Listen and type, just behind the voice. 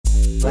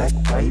black,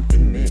 white,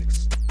 and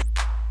mixed.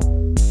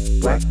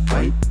 Black,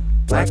 white,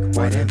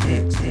 and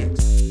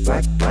mixed.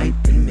 Black, white,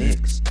 and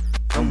mixed.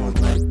 Come on,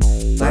 black,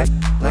 and black,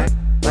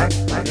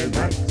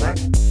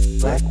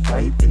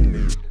 white, and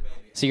mixed.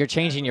 So you're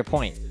changing your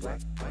point. Black,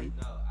 white,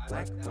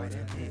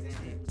 and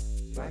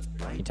mixed. Black,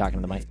 white, You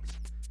talking to the mic?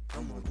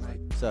 come on, black.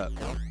 What's up?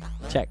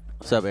 Check.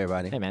 What's up,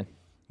 everybody? Hey, man.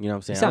 You know what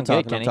I'm saying? You sound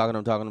good, Kenny.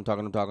 I'm talking. I'm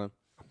talking.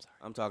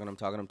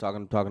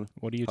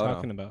 What are you Hold on.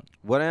 talking about?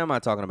 What am I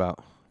talking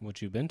about?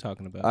 What you've been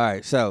talking about? All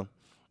right, so,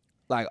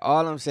 like,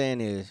 all I'm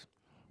saying is,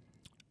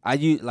 I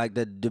use, like,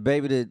 the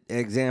baby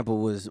example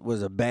was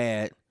a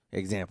bad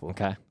example.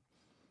 Okay.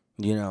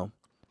 You know?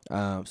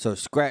 So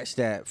scratch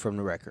that from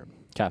the record.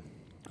 Okay.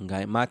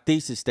 Okay? My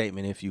thesis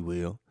statement, if you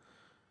will,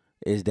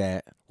 is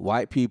that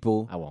white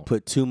people I won't.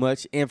 put too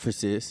much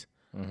emphasis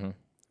Mm-hmm.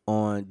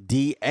 on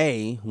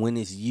DA when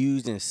it's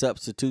used in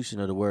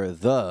substitution of the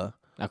word the.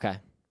 Okay.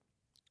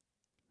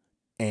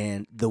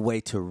 And the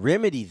way to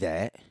remedy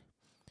that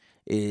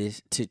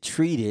is to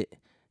treat it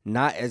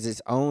not as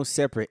its own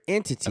separate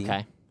entity,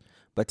 Okay.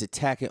 but to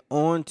tack it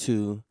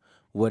onto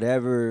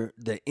whatever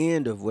the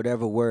end of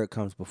whatever word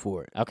comes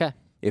before it. Okay.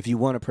 If you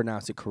want to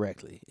pronounce it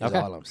correctly, is Okay.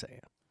 all I'm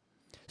saying.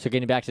 So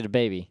getting back to the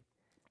baby,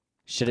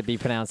 should it be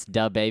pronounced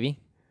 "duh baby"?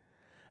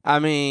 I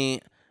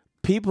mean,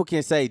 people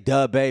can say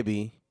 "duh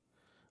baby,"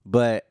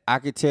 but I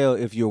could tell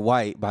if you're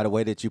white by the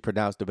way that you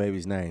pronounce the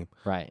baby's name.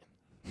 Right.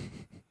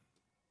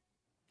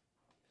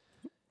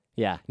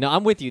 Yeah. No,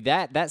 I'm with you.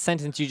 That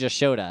sentence you just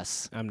showed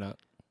us, I'm not.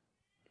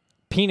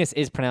 penis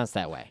is pronounced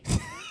that way.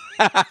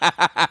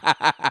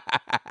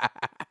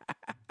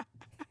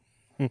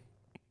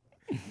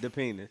 The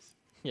penis.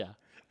 Yeah.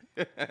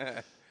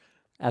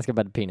 Ask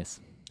about the penis.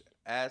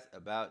 Ask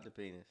about the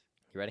penis.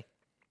 You ready?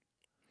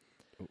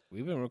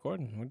 We've been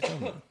recording. What are you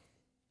talking about?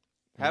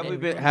 Have we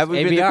been ABR,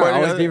 recording?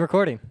 always be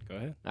recording. Go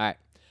ahead. All right.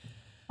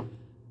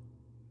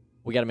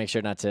 We got to make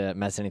sure not to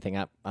mess anything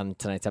up on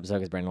tonight's episode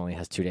because Brandon only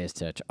has 2 days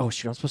to. Oh,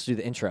 shoot. I'm supposed to do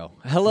the intro.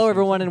 Hello,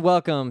 everyone, and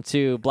welcome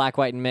to Black,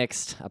 White, and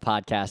Mixed, a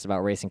podcast about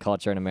race and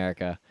culture in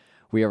America.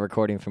 We are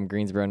recording from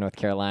Greensboro, North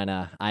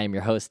Carolina. I am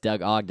your host,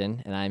 Doug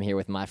Ogden, and I am here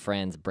with my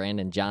friends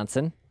Brandon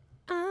Johnson.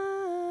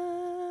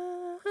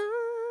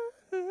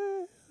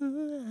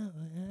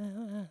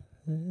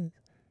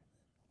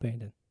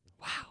 Brandon.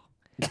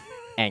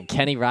 And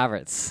Kenny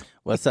Roberts.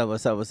 What's up?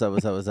 What's up? What's up?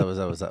 What's up? What's up? What's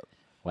up?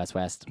 What's up?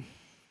 West.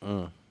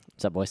 Mm.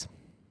 What's up, boys?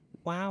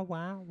 Wow,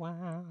 wow,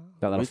 wow.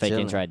 That little We fake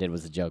chilling. intro I did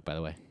was a joke, by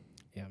the way.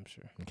 Yeah, I'm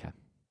sure. Okay.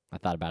 I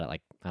thought about it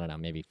like, I don't know,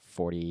 maybe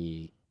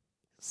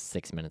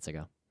 46 minutes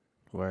ago.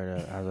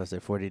 Word up. I was about to say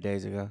 40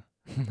 days ago.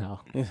 No.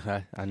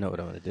 I know what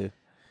I'm going to do.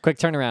 Quick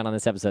turnaround on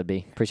this episode,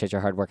 B. Appreciate your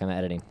hard work on the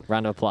editing.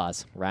 Round of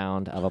applause.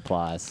 Round of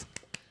applause.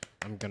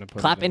 I'm gonna put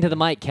Clap it into the in.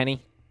 mic,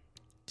 Kenny.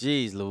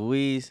 Jeez,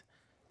 Louise.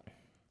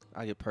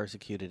 I get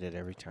persecuted at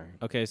every turn.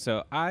 Okay,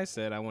 so I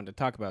said I wanted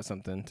to talk about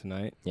something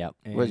tonight. Yep.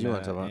 And, What did you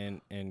want to talk about?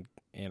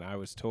 And I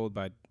was told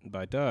by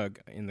Doug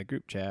in the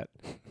group chat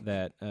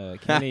that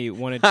Kenny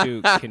wanted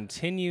to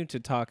continue to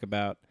talk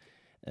about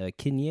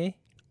Kanye,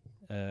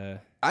 Okay.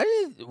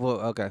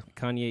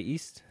 Kanye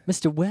East.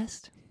 Mr.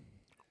 West.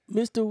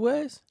 Mr.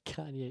 West?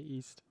 Kanye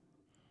East.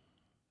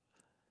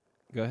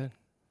 Go ahead.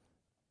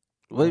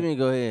 What do you mean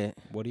go ahead?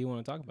 What do you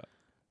want to talk about?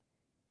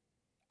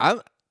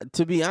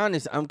 To be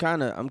honest, I'm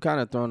kind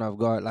of thrown off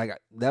guard. Like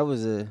that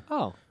was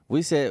Oh,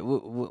 we said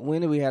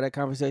when did we have that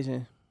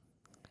conversation?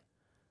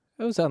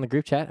 it was on the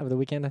group chat over the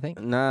weekend, I think.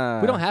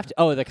 Nah. We don't have to.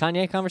 Oh, the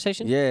Kanye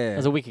conversation? Yeah. That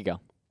was a week ago.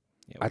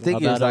 Yeah, I we think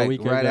don't- it was About a like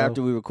week right ago.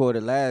 after we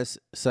recorded last.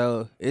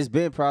 So it's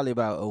been probably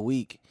about a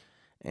week,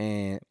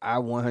 and I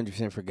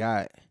 100%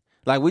 forgot.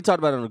 Like we talked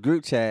about it on the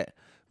group chat,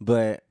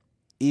 but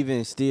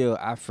even still,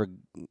 I forgot.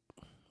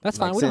 That's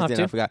fine. Like, We since don't have then,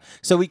 I to. forgot.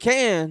 So we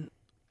can,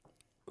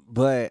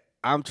 but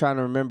I'm trying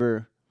to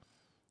remember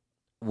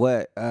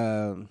what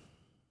I'm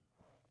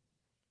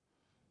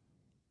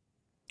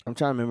trying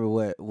to remember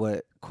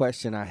what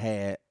question I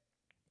had,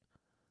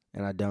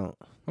 and I don't.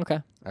 Okay.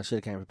 I should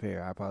have came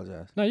prepared. I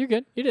apologize. No, you're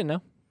good. You didn't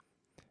know.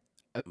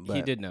 he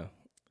but- did know.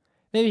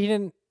 Maybe he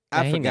didn't. I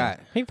Yeah, he knew. forgot.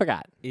 He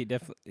forgot. He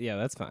definitely. Yeah,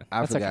 that's fine.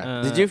 I That's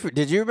okay. forgot.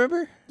 Did you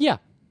remember? Yeah.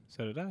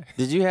 So did I.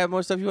 Did you have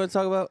more stuff you want to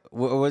talk about,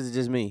 or was it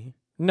just me?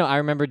 No, I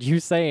remembered you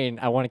saying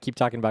I want to keep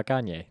talking about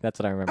Kanye. That's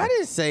what I remember. I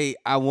didn't say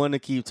I want to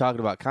keep talking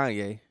about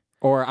Kanye.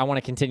 Or I want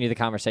to continue the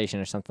conversation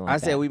or something like I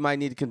that. said we might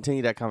need to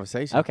continue that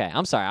conversation. Okay,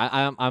 I'm sorry.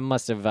 I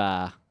must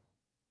have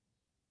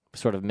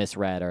sort of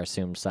misread or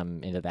assumed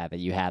some into that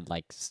you had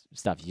like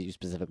stuff you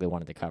specifically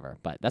wanted to cover,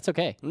 but that's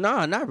okay.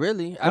 No, not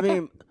really. I Okay.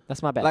 mean,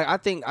 That's my bad. like I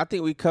think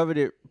we covered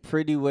it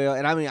pretty well.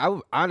 And I mean, I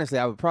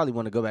would probably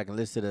want to go back and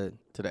listen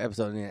to the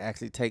episode and then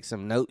actually take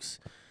some notes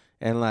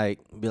and like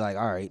be like,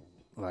 all right,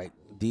 like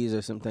these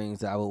are some things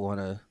that I would want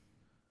to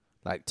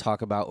like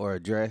talk about or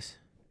address.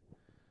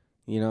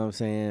 You know what I'm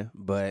saying?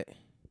 But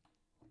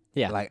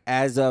yeah. like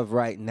as of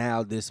right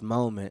now, this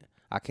moment,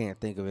 I can't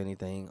think of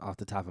anything off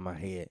the top of my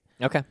head.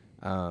 Okay.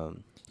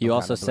 You You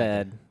also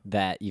said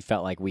that you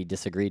felt like we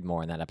disagreed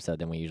more in that episode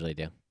than we usually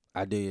do.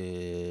 I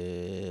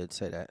did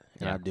say that,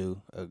 and Yeah. I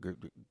do agree.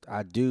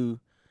 I do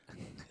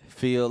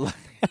feel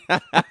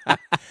like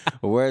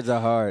words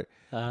are hard.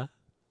 Uh-huh.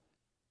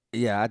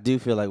 Yeah, I do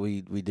feel like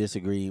we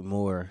disagree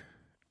more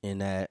in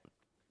that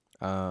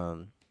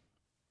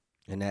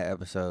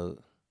episode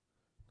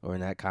or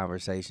in that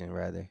conversation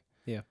rather.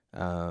 Yeah.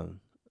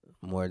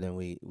 More than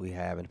we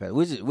have in the past,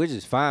 which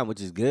is fine,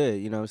 which is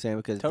good, you know what I'm saying?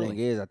 Because Totally.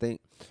 the thing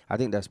is, I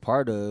think that's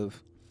part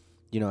of,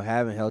 you know,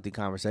 having healthy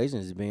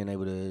conversations is being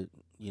able to,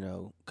 you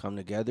know, come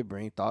together,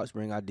 bring thoughts,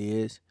 bring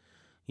ideas,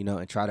 you know,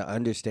 and try to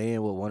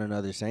understand what one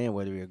another's saying,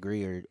 whether we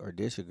agree or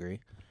disagree.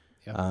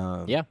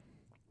 Yeah. Yeah.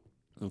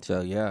 And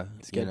so yeah,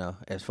 It's you good. know,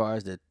 as far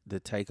as the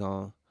take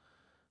on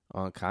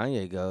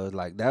Kanye goes,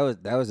 like that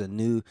was a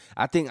new.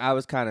 I think I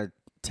was kind of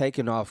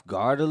taken off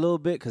guard a little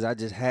bit because I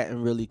just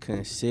hadn't really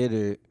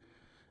considered,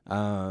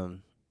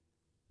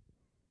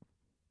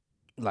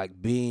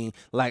 like being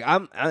like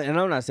and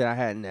I'm not saying I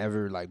hadn't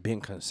ever like been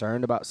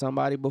concerned about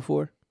somebody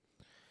before,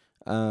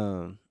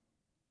 you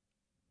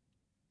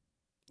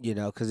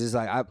know, because it's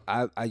like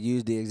I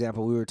used the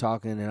example we were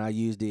talking, and I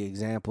used the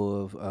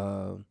example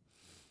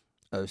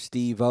of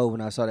Steve-O when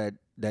I saw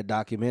that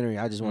documentary.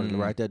 I just wanted to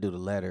write that dude a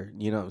letter.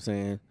 You know what I'm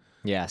saying?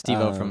 Yeah,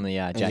 Steve-O from the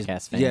And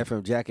Jackass fame. Yeah,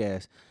 from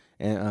Jackass.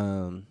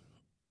 And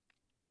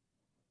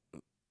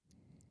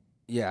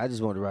yeah, I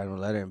just wanted to write him a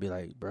letter and be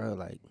like, bro,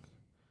 like,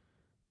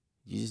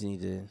 you just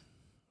need to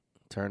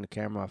turn the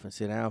camera off and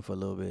sit down for a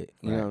little bit.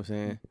 You know what I'm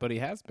saying? But he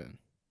has been.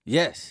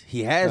 Yes,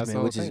 he has That's the been,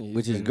 whole which thing.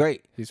 is He's been-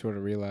 great. He sort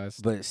of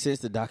realized. But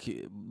since I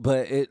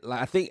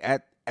think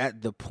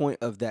at the point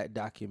of that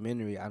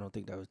documentary, I don't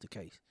think that was the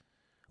case.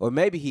 Or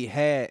maybe he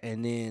had,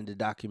 and then the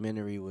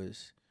documentary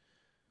was,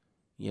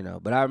 you know.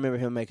 But I remember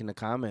him making the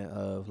comment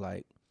of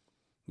like,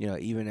 you know,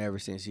 even ever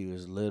since he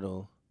was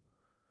little,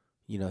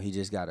 you know, he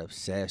just got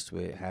obsessed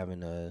with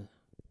having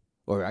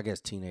or I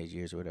guess teenage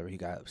years or whatever, he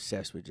got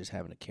obsessed with just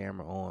having a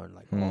camera on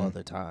like all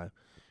the time.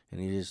 And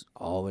he just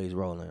always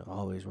rolling. You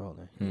know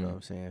what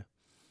I'm saying?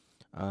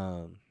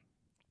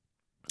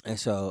 And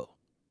so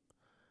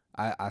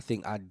I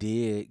think I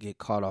did get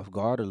caught off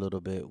guard a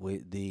little bit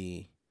with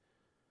the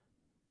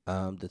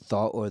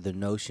thought or the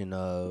notion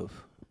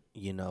of,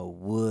 you know,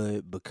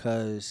 would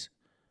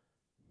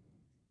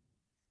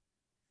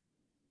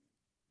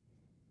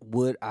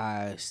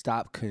I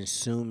stop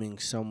consuming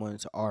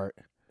someone's art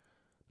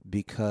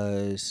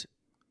because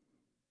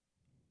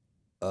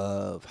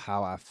of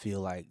how I feel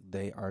like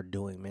they are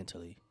doing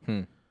mentally?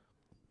 You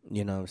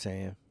know what I'm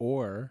saying?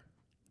 Or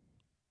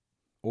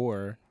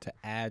to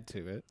add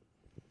to it,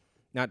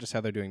 not just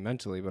how they're doing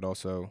mentally, but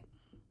also,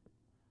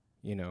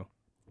 you know,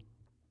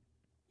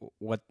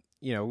 what,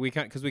 you know,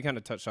 because we kind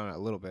of touched on it a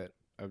little bit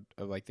of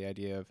like the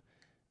idea of,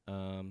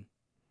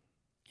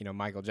 you know,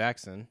 Michael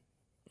Jackson.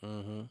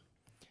 Mm-hmm.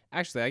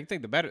 Actually, I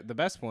think the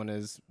best one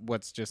is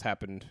what's just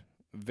happened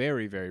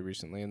very, very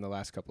recently in the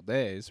last couple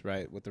days,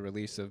 right, with the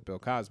release of Bill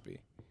Cosby.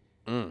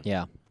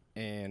 Yeah.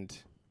 And,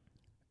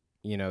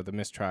 you know, the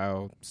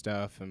mistrial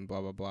stuff and blah,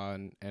 blah, blah.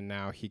 And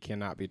now he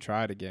cannot be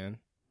tried again.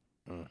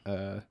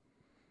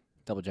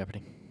 Double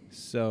jeopardy.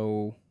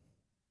 So,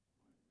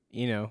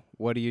 you know,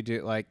 what do you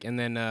do? Like, and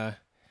then I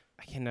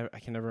can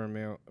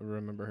never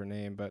remember her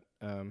name, but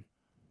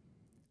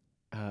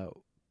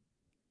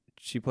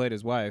she played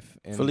his wife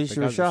in Felicia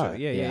the Cosby Show. Rashad.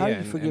 Yeah. How do you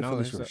and forget all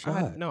that Felicia stuff.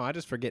 Rashad? I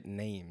just forget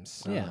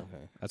names. Yeah.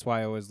 Okay. That's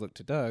why I always look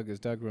to Doug, as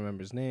Doug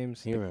remembers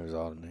names. He remembers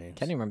all the names.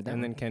 Kenny remember that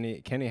And one.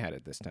 then Kenny had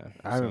it this time.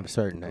 I remember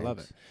certain I names. love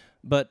it.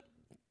 But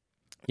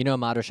You know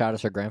Ahmad Rashad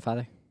is her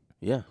grandfather?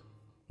 Yeah.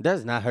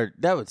 That's not her.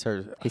 That was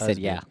her He husband. said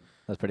yeah.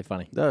 That's pretty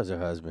funny. That was her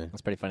husband.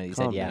 That's pretty funny that he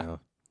Calm said yeah. down.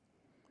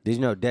 Did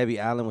you know Debbie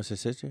Allen was her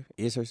sister?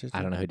 Is her sister?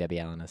 I don't know who Debbie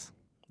Allen is.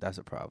 That's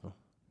a problem.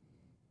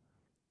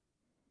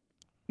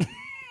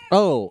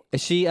 Oh,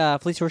 is she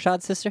Felicia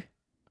Rashad's sister?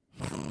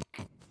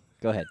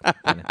 Go ahead.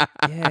 Brandon.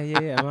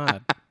 yeah,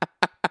 Ahmad.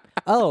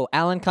 Oh,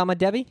 Alan, comma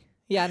Debbie?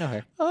 Yeah, I know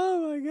her.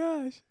 Oh my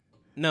gosh.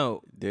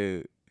 No,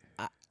 Dude.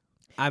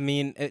 I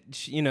mean,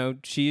 you know,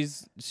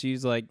 she's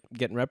like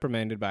getting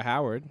reprimanded by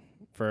Howard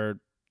for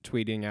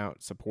tweeting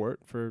out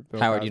support for Bill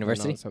Howard Cosby and all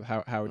University? that stuff.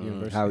 Howard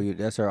University. How are you?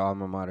 That's her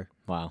alma mater.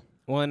 Wow.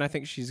 Well, and I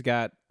think she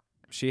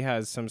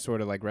has some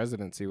sort of like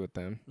residency with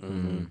them.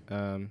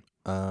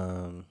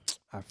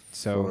 I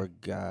So-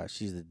 forgot.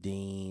 She's the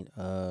dean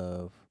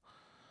of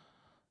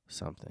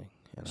something.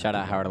 And I Shout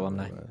out don't Howard know what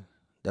alumni. it was.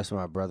 That's where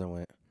my brother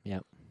went.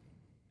 Yep.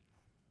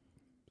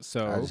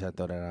 So I just had to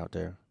throw that out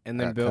there. and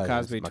then got Bill cousins,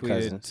 Cosby my tweeted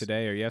cousins.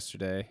 today or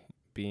yesterday,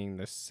 being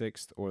the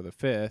 6th or the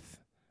 5th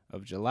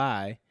of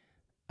July.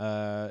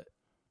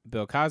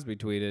 Bill Cosby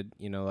tweeted,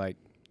 you know, like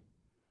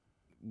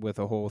with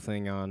a whole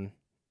thing on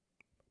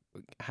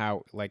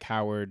how like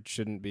Howard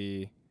shouldn't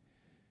be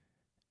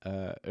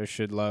or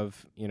should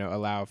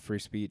allow free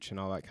speech and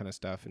all that kind of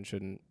stuff and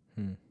shouldn't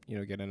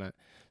get in it.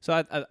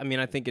 So I mean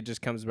I think it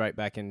just comes right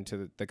back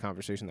into the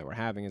conversation that we're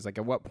having is like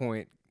at what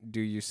point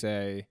do you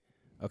say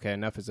okay,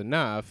 enough is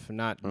enough,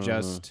 not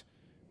just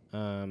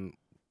mentally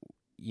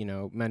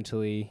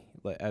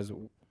as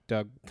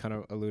Doug kind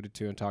of alluded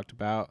to and talked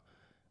about,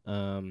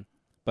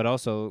 but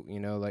also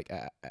like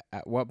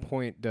at what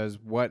point does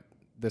what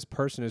this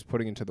person is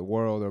putting into the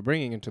world or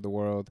bringing into the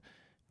world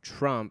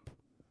trump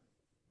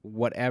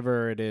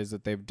whatever it is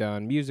that they've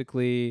done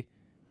musically,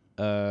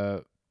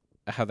 how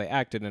they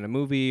acted in a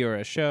movie or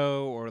a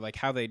show, or like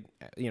how they,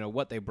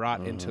 what they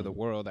brought into the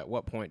world. At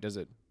what point does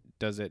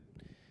it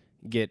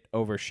get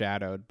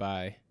overshadowed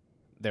by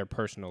their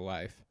personal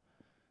life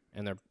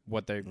and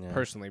what they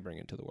personally bring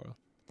into the world?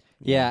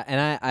 Yeah,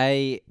 and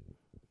I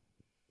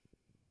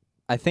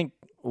think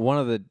one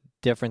of the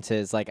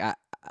differences, like I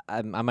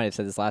might have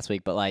said this last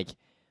week, but like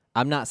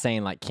I'm not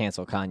saying like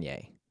cancel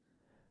Kanye.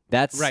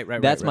 That's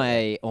That's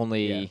my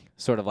only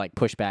sort of like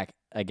pushback,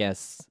 I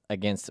guess,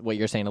 against what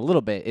you're saying a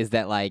little bit, is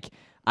that like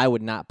I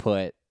would not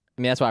put.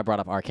 I mean, that's why I brought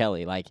up R.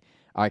 Kelly. Like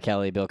R.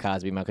 Kelly, Bill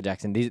Cosby, Michael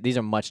Jackson. These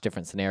are much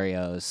different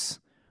scenarios.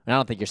 And I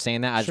don't think you're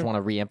saying that. I just want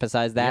to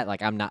reemphasize that.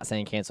 Like I'm not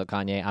saying cancel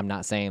Kanye. I'm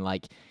not saying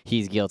like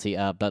he's guilty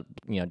of, but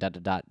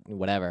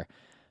whatever.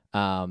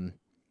 I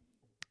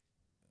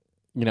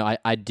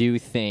do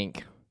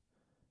think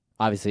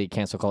obviously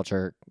cancel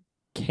culture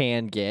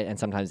can get and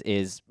sometimes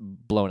is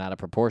blown out of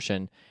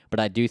proportion, but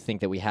I do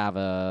think that we have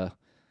a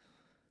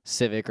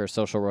civic or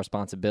social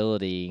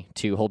responsibility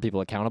to hold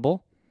people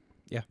accountable.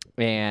 Yeah.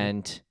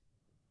 And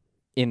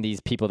in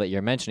these people that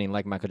you're mentioning,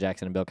 like Michael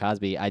Jackson and Bill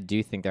Cosby, I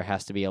do think there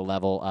has to be a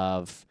level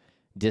of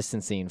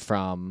distancing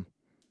from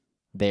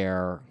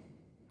their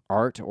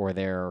art or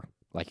their,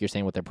 like you're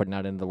saying, what they're putting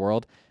out into the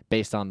world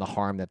based on the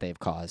harm that they've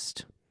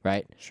caused,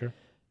 right? Sure.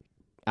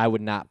 I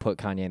would not put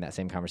Kanye in that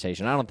same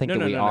conversation. I don't think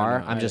we are.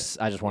 No. I just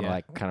want to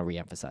like kind of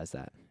reemphasize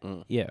that.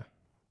 Yeah,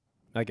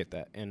 I get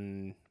that,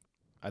 and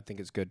I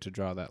think it's good to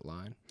draw that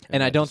line.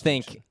 And I don't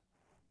think,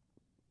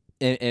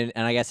 and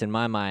I guess in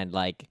my mind,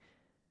 like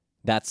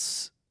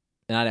that's,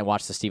 and I didn't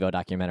watch the Steve-O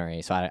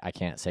documentary, so I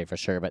can't say for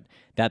sure, but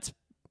that's,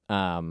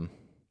 I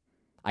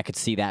could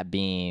see that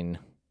being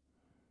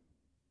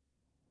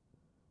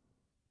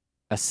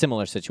a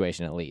similar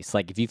situation, at least.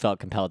 Like if you felt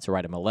compelled to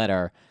write him a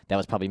letter, that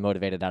was probably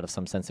motivated out of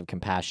some sense of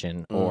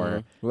compassion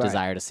or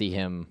desire to see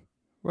him.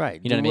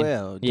 Right. You know what I mean?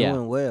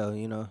 Doing well,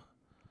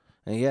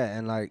 And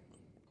and like,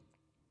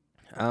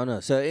 I don't know.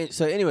 So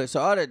anyway,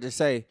 so all that to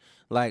say,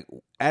 like,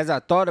 as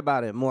I thought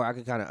about it more, I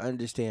could kind of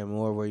understand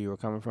more where you were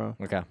coming from.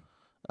 Okay.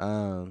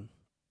 And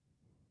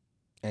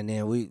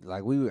then we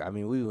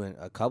went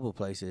a couple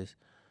places,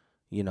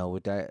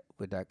 with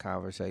that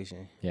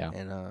conversation. Yeah.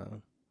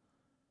 And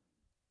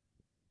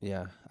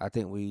I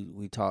think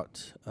we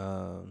talked,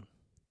 a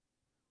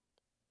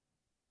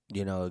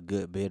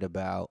good bit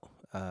about,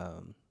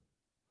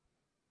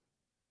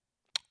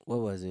 what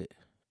was it?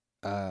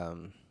 I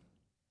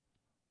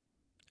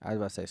was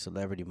about to say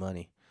celebrity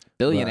money.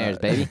 Billionaires,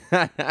 baby.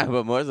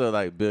 But more so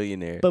like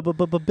billionaires.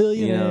 Billionaires.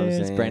 You know what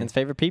I'm saying? Brandon's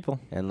favorite people.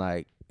 And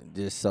like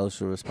just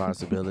social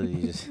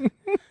responsibility. Just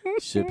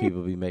should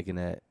people be making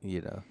that,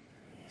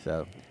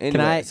 So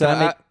anyway,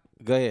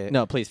 go ahead.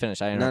 No, please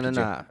finish. I interrupted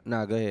you.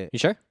 No, go ahead. You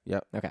sure?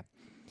 Yep. Okay.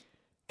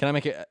 Can I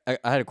make it? I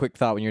had a quick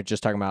thought when you were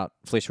just talking about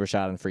Felicia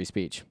Rashad and free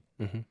speech.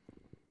 Mm-hmm.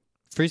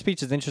 Free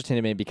speech is interesting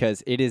to me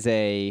because it is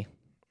a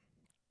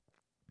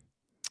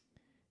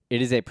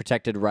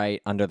protected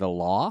right under the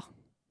law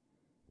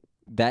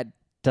that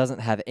doesn't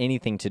have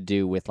anything to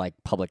do with like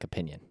public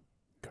opinion.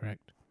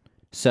 Correct.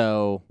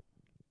 So,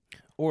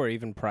 or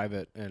even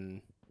private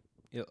and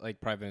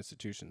like private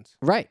institutions.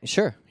 Right.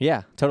 Sure.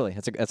 Yeah. Totally.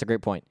 That's a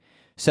great point.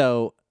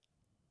 So,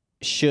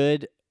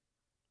 should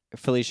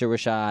Felicia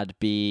Rashad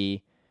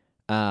be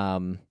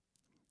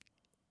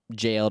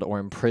jailed or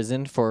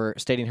imprisoned for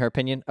stating her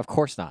opinion? Of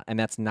course not. And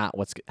that's not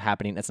what's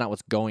happening. That's not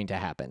what's going to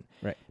happen.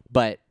 Right.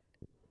 But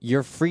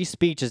your free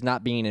speech is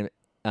not being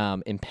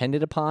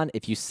impended upon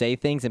if you say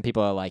things and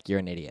people are like, you're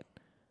an idiot.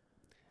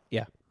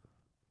 Yeah.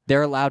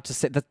 They're allowed to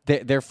say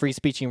that they're free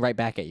speeching right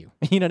back at you.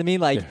 You know what I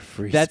mean? Like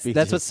that's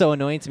what's so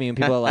annoying to me when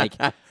people are like,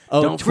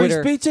 "Oh, don't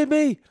Twitter, free speech at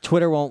me.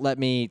 Twitter won't let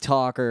me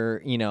talk,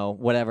 or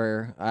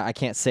whatever. I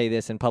can't say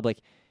this in public."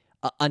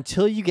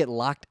 Until you get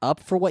locked up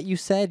for what you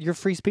said, your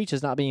free speech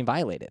is not being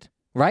violated.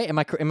 Right? Am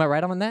I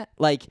right on that?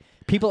 Like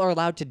people are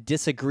allowed to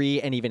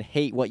disagree and even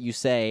hate what you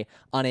say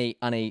on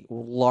a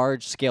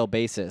large scale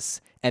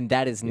basis, and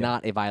that is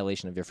not a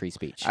violation of your free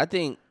speech. I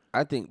think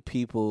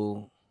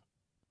people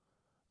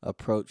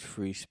approach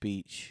free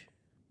speech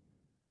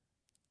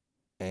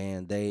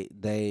and I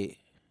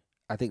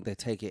think they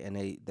take it and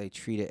they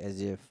treat it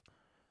as if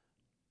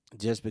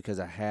just because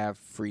I have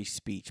free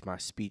speech, my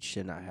speech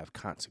should not have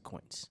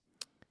consequence.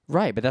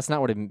 Right, but that's not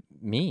what it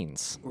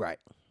means. Right.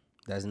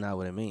 That's not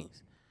what it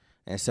means.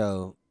 And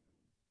so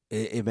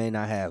it may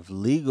not have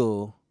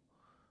legal,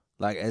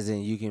 like as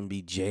in you can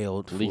be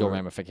jailed. Legal for,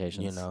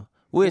 ramifications.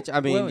 Which,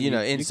 I mean, Well,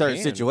 in you certain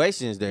can.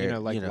 situations there.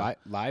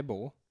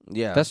 Libel.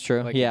 Yeah. That's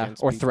true. Like yeah.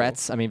 against Or people.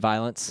 threats. I mean,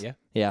 violence. Yeah.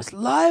 Yeah. It's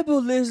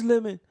libel, Liz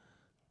Lemon.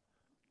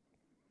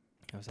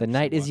 The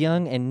night is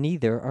young and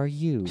neither are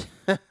you.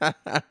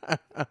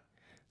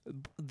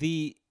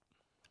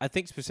 I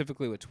think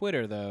specifically with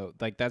Twitter though,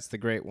 like that's the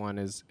great one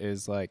is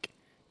like,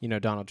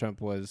 Donald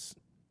Trump was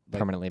like,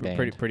 Permanently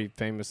banned. pretty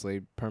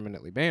famously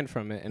permanently banned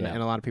from it, and Yeah.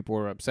 and a lot of people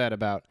were upset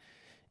about,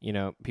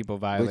 people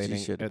violating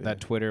should have that been.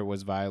 Twitter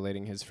was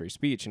violating his free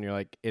speech, and you're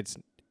like, it's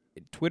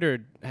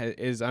Twitter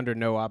is under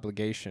no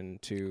obligation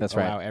to That's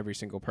allow right. every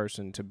single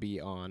person to be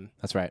on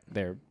That's right.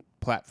 their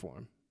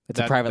platform. It's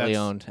a privately that's-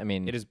 owned. I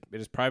mean, It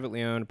is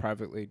privately owned,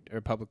 privately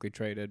or publicly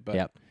traded, but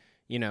Yep.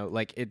 you know,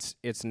 like it's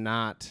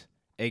not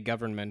a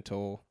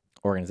governmental,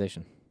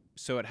 organization.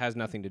 so it has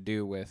nothing to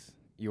do with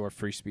your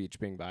free speech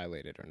being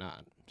violated or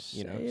not.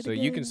 You know, Say it so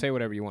you can again. say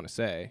whatever you want to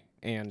say,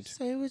 and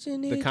Say what you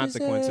need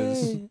consequences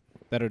to say.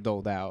 that are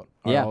doled out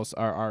are Yeah. also,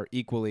 are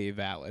equally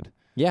valid.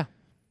 Yeah.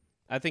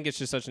 I think it's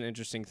just such an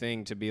interesting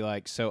thing to be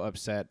like so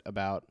upset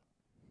about.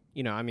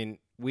 You know, I mean,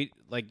 we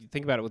like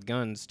think about it with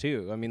guns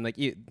too. I mean,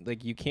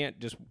 you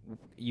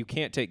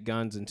can't take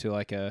guns into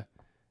like a,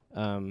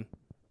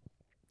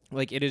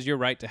 like it is your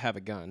right to have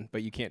a gun,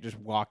 but you can't just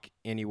walk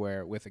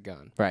anywhere with a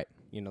gun. Right.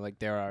 You know, like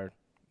there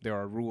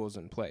are rules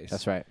in place.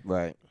 That's right.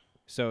 Right.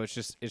 So it's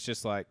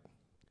just like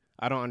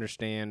I don't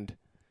understand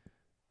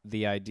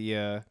the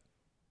idea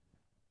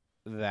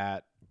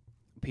that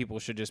people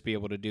should just be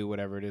able to do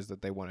whatever it is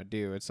that they want to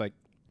do. It's like,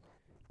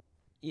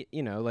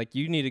 you know, like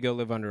you need to go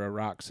live under a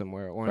rock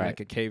somewhere or in Right. like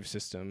a cave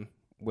system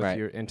with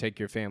Right. and take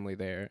your family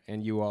there,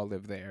 and you all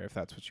live there if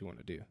that's what you want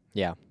to do.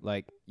 Yeah.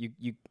 Like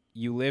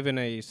you live in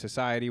a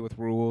society with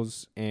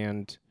rules,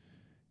 and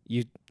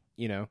you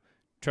know,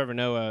 Trevor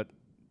Noah,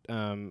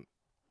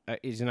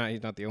 he's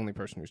not the only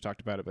person who's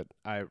talked about it, but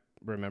I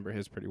remember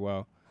his pretty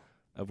well,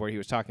 of where he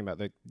was talking about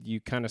that you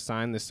kind of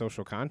sign this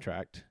social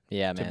contract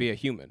Yeah, to man. be a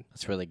human.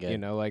 That's really good. You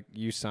know, like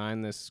you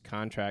sign this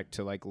contract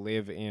to like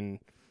live in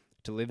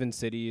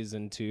cities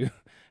and to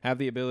have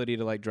the ability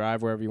to like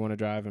drive wherever you want to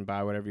drive and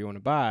buy whatever you want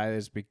to buy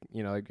is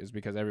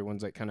because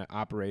everyone's like kind of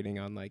operating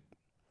on like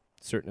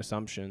certain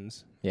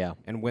assumptions. Yeah.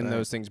 And when Right.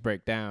 those things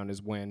break down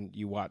is when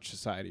you watch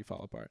society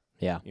fall apart,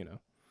 Yeah. you know.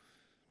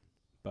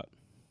 But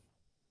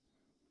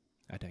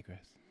I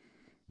digress.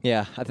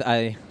 Yeah.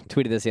 I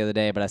tweeted this the other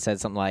day, but I said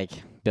something like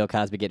Bill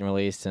Cosby getting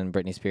released and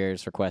Britney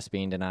Spears' request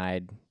being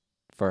denied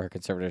for her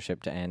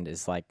conservatorship to end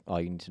is like all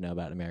you need to know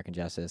about American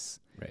justice.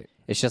 Right.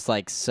 It's just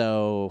like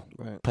so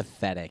Right.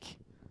 pathetic.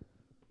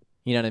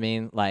 You know what I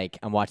mean? Like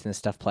I'm watching this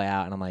stuff play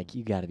out and I'm like,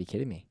 you got to be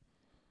kidding me.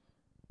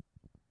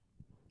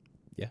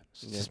 Yeah.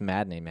 It's just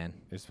maddening, man.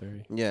 It's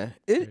very Yeah.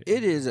 Very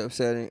It is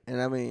upsetting,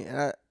 and I mean,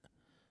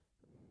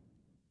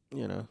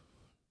 you know,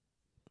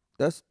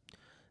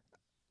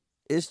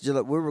 it's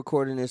July. We're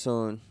recording this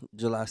on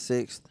July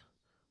 6th.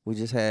 We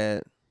just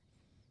had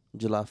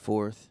July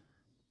 4th,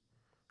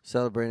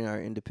 celebrating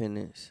our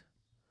independence.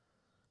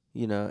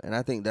 You know, and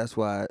I think that's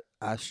why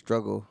I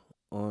struggle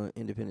on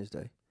Independence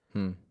Day.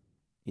 Hmm.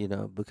 You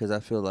know, because I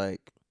feel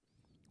like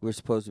we're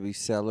supposed to be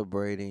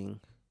celebrating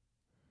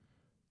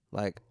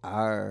like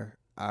our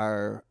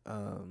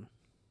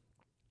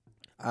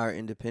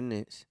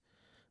independence,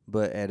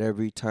 but at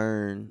every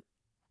turn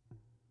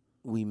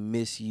we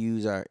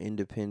misuse our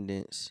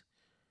independence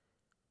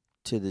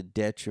to the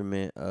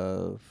detriment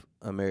of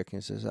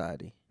American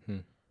society. Hmm.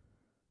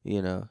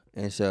 You know,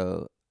 and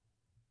so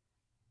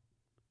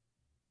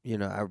you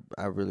know,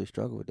 I really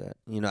struggle with that.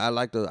 You know, I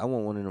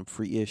want one of them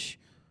free-ish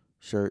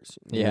shirts.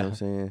 You know Yeah. what I'm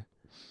saying?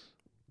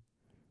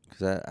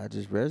 Because I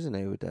just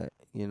resonate with that,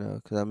 you know,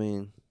 because I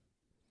mean,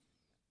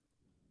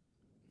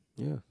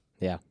 yeah.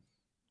 Yeah.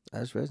 I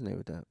just resonate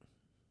with that.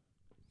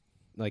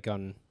 like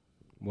on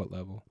what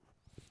level?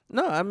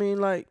 No, I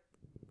mean, like,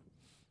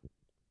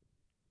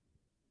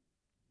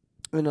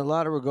 in a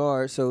lot of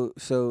regards, so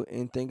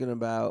in thinking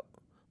about,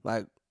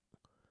 like,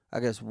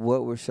 I guess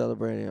what we're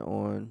celebrating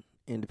on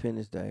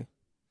Independence Day,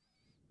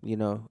 you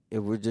know,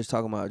 if we're just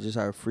talking about just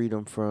our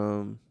freedom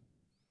from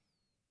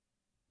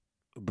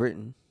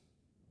Britain,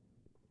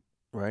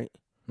 right?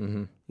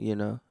 Mm-hmm. You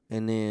know,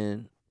 and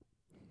then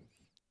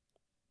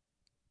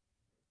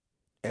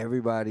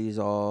everybody's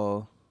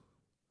all,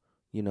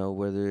 you know,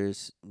 whether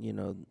it's, you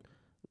know,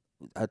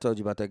 I told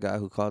you about that guy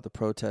who called the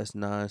protest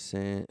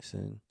nonsense,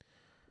 and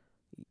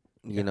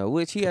you Yeah, know,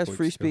 which he has couple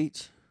free weeks ago.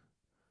 speech.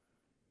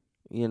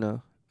 You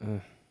know,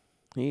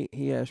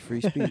 he has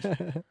free speech,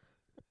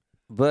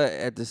 but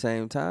at the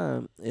same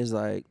time, it's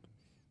like,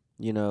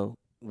 you know,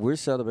 we're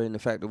celebrating the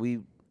fact that we,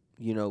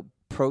 you know,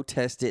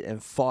 protested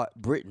and fought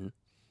Britain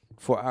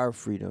for our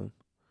freedom.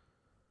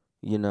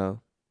 You know,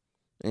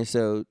 and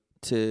so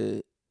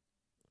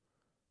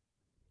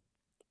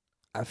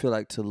I feel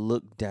like to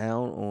look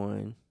down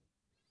on,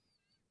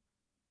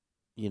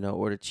 you know,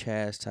 or to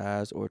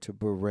chastise or to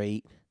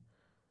berate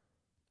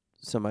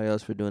somebody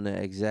else for doing the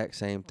exact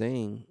same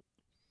thing,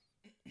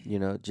 you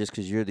know, just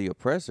because you're the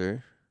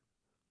oppressor,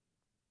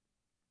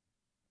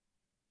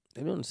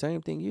 they're doing the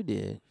same thing you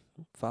did,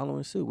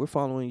 following suit. We're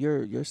following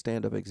your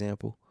stand-up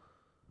example,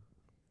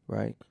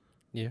 right?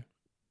 Yeah.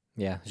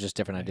 Yeah, it's just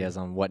different I hear ideas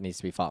on what needs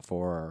to be fought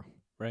for, or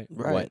Right.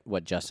 Right,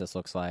 what justice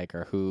looks like,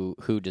 or who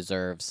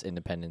deserves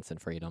independence and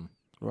freedom.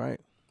 right.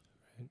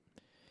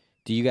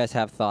 Do you guys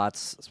have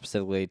thoughts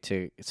specifically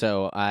to?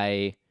 So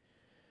I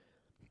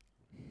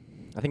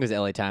think it was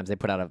LA Times. They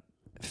put out a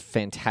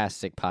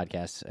fantastic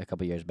podcast a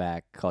couple years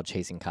back called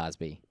Chasing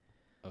Cosby.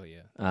 Oh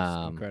yeah. That's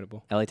Um,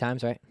 incredible. LA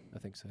Times, right? I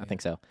think so. I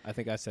think so. I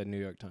think I said New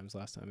York Times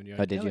last time, and you're Oh,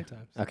 like, did LA you?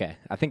 Times. Okay,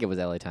 I think it was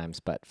LA Times,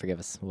 but forgive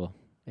us. We'll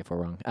if we're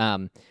wrong.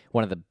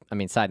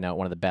 Side note,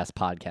 one of the best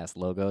podcast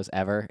logos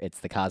ever. It's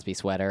the Cosby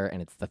sweater,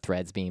 and it's the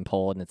threads being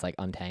pulled, and it's like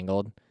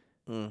untangled.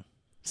 Mm.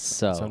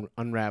 So It's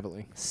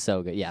unraveling.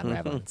 so good. Yeah,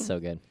 unraveling. So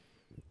good.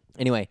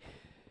 Anyway,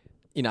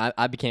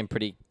 I became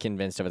pretty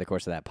convinced over the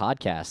course of that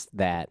podcast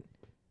that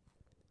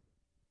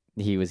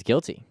he was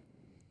guilty,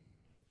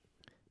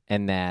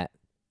 and that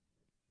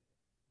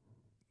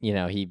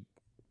he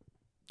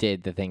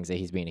did the things that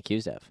he's being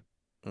accused of.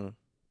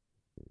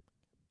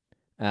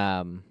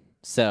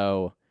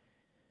 So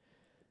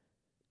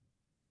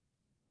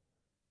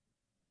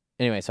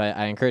anyway,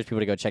 I encourage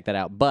people to go check that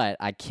out, but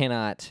I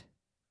cannot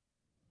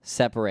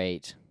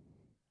separate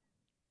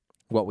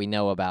what we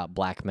know about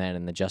black men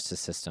and the justice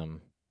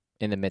system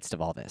in the midst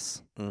of all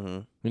this. Mm-hmm.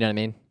 You know what I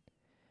mean?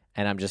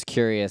 And I'm just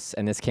curious,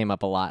 and this came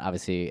up a lot,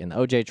 obviously, in the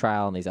OJ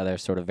trial and these other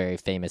sort of very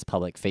famous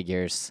public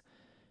figures.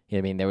 You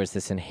know what I mean? There was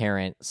this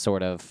inherent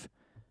sort of,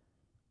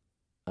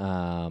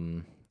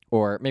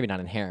 or maybe not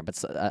inherent,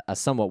 but a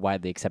somewhat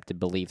widely accepted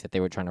belief that they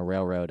were trying to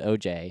railroad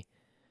OJ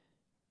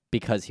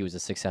because he was a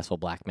successful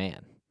black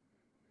man.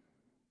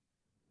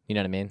 You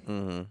know what I mean?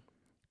 Mm-hmm.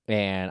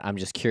 And I'm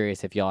just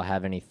curious if y'all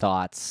have any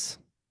thoughts.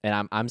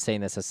 And I'm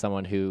saying this as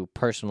someone who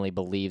personally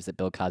believes that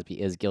Bill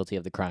Cosby is guilty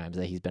of the crimes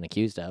that he's been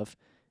accused of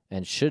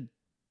and should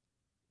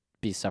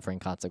be suffering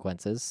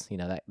consequences.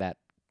 That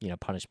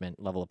punishment,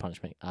 level of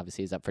punishment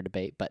obviously is up for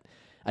debate, but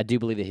I do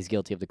believe that he's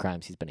guilty of the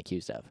crimes he's been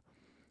accused of.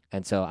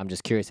 And so I'm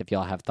just curious if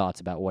y'all have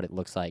thoughts about what it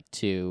looks like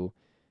to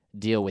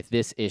deal with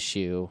this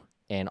issue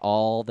and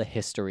all the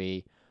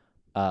history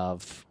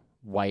of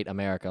white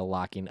America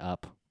locking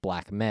up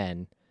black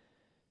men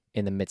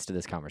in the midst of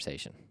this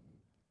conversation.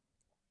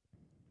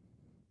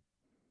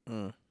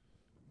 Go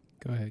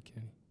ahead,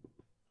 Kenny.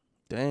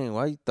 Dang,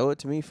 why you throw it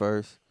to me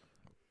first?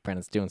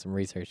 Brandon's doing some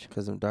research.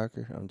 Because I'm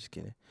darker? I'm just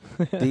kidding.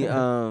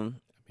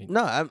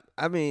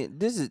 I mean,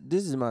 this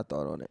is my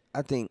thought on it.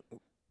 I think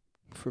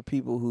for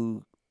people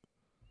who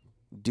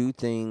do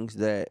things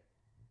that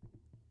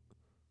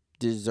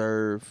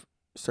deserve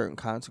certain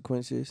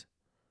consequences,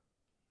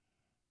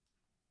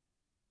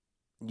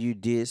 you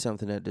did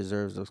something that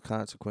deserves those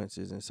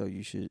consequences, and so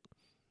you should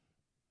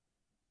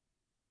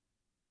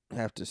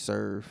have to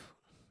serve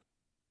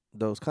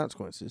those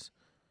consequences,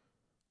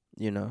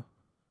 I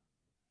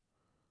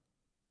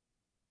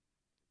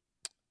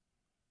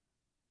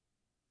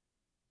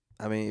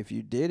mean, if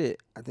you did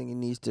it, I think it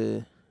needs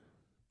to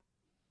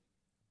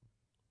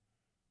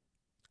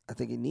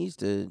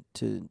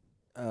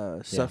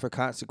suffer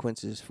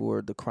consequences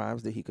for the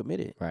crimes that he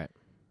committed. Right.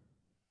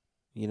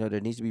 There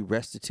needs to be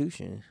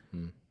restitution.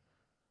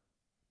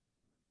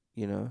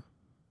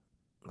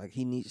 Like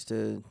he needs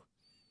to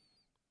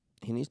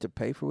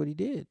pay for what he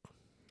did,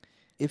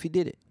 if he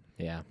did it.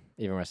 Yeah.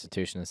 Even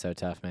restitution is so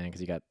tough, man,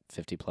 because you got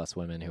 50 plus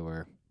women who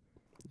were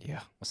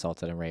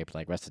assaulted and raped.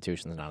 Like,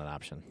 restitution is not an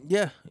option.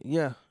 Yeah.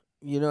 You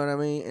know what I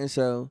mean? And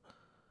so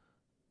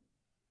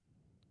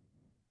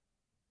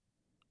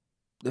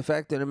the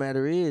fact of the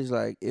matter is,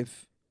 like, I'm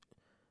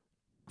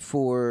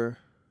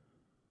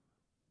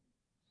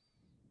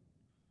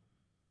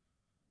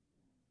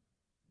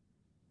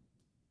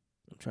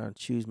trying to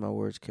choose my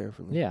words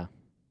carefully. Yeah.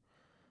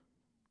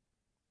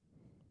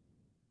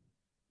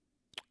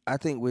 I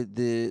think with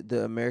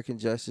the American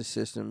justice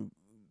system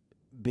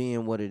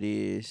being what it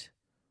is,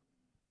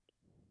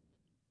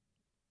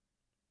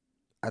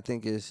 I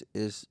think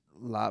is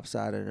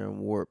lopsided and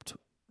warped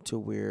to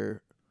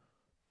where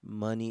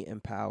money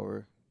and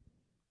power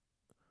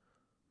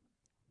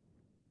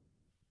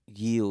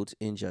yields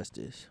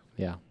injustice.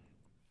 Yeah.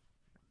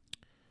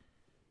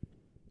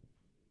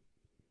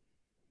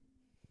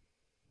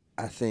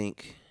 I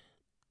think,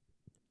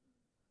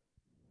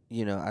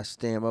 I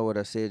stand by what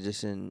I said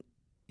just in,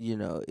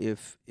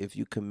 if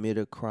you commit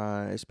a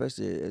crime,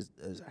 especially as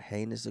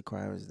heinous a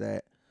crime as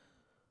that,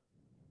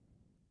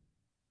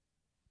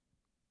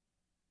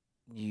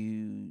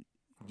 you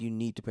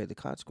need to pay the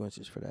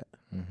consequences for that.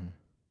 Mm-hmm.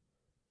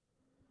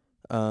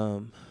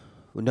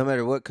 No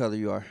matter what color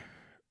you are,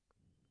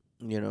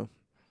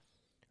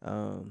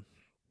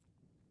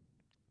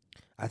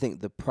 I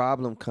think the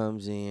problem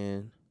comes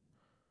in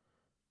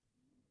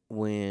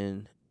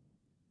when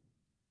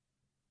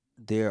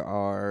there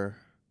are,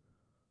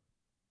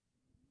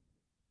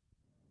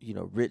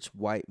 rich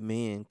white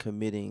men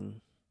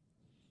committing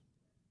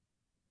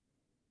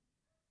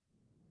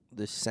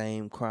the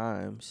same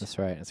crimes. That's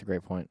right. That's a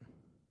great point.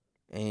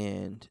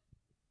 And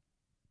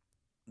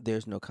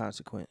there's no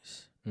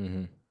consequence.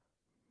 Mm-hmm.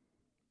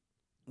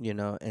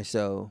 And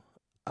so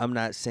I'm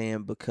not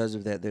saying because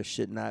of that there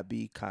should not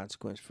be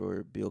consequence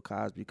for Bill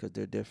Cosby, because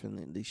there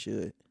definitely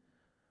should.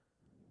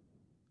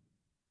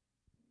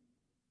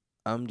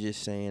 I'm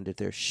just saying that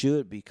there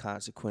should be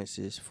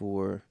consequences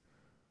for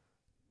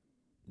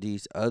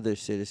these other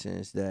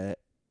citizens that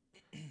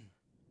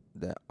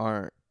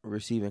aren't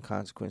receiving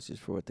consequences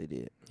for what they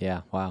did.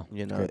 Yeah. Wow.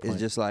 It's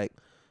just like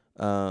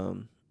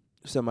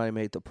somebody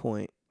made the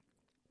point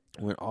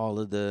when all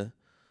of the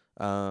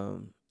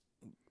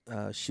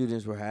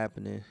shootings were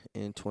happening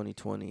in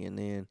 2020, and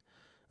then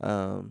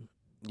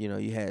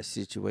you had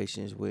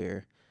situations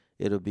where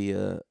it'll be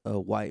a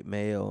white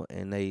male,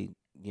 and they,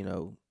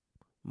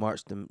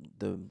 march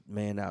the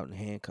man out in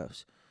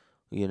handcuffs,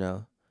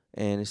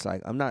 And it's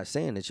like, I'm not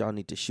saying that y'all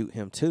need to shoot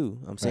him too.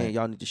 I'm saying Right.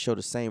 y'all need to show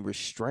the same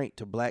restraint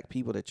to black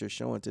people that you're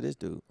showing to this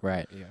dude.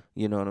 Right. Yeah.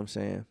 You know what I'm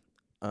saying?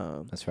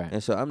 That's right.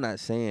 And so I'm not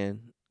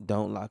saying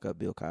don't lock up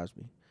Bill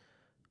Cosby.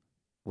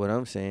 What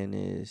I'm saying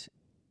is,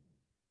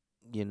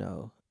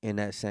 in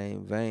that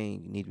same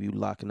vein, you need to be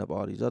locking up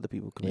all these other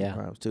people committing Yeah.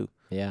 crimes too.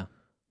 Yeah.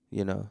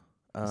 That's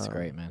That's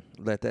great, man.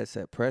 Let that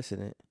set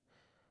precedent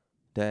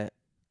that,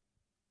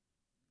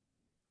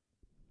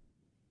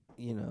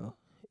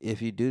 if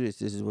you do this,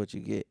 this is what you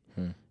get.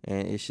 Hmm.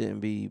 And it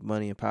shouldn't be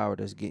money and power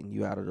that's getting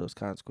you out of those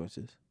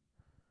consequences.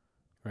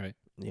 Right.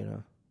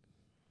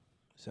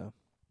 So.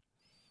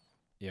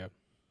 Yeah.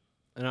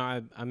 And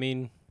I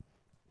mean,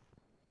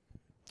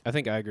 I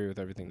think I agree with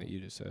everything that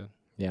you just said.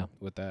 Yeah.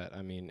 With that,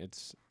 I mean,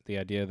 it's the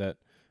idea that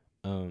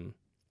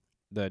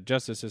the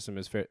justice system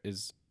is fair,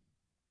 is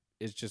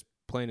just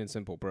plain and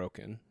simple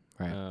broken.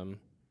 Right.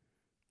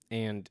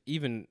 And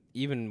even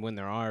when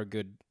there are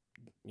good,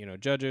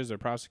 judges or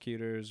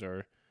prosecutors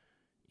or,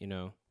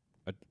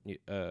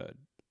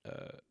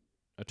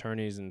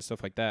 attorneys and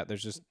stuff like that,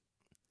 there's just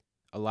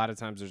a lot of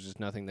times there's just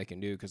nothing they can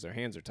do because their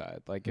hands are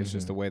tied. Like, it's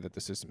just the way that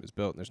the system is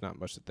built, and there's not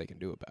much that they can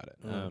do about it.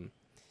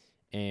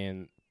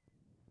 And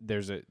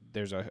there's a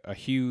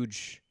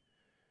huge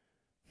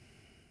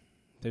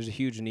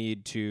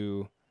need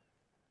to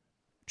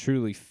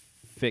truly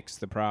fix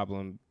the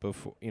problem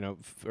before,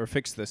 or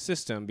fix the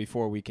system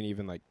before we can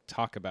even like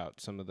talk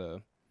about some of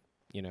the,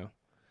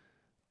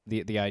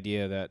 the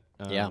idea that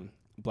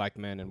black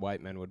men and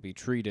white men would be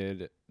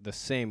treated the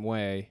same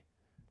way,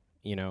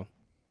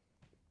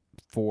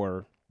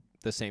 for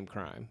the same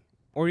crime,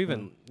 or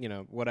even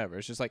whatever.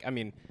 It's just like, I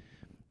mean,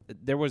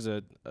 there was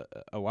a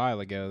while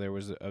ago there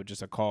was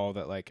just a call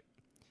that like,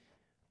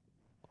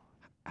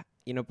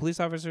 police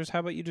officers, how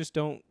about you just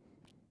don't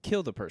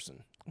kill the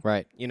person?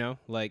 Right.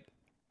 Like,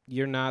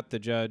 you're not the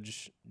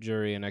judge,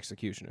 jury, and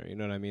executioner. You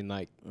know what I mean?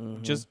 Like,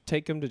 just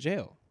take them to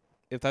jail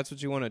if that's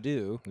what you want to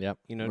do. Yep.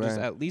 Just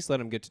at least let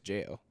them get to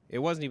jail. It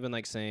wasn't even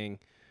like saying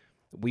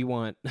we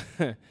want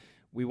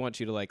we want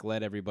you to like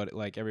let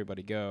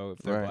everybody go if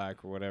they're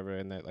black or whatever,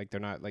 and that like they're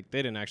not, like, they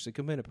didn't actually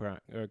commit a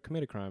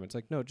crime. It's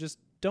like, no, just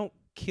don't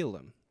kill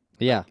them.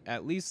 Yeah. Like,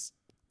 at least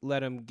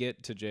let them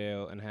get to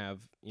jail and have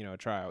a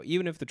trial,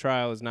 even if the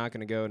trial is not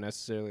going to go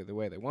necessarily the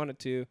way they want it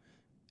to.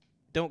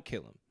 Don't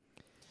kill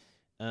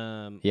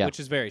them. Which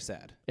is very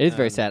sad. It is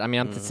very sad. I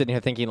mean, I'm sitting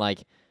here thinking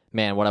like,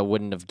 man, what I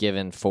wouldn't have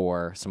given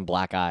for some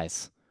black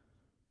eyes.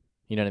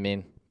 You know what I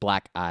mean?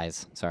 Black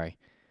eyes. Sorry.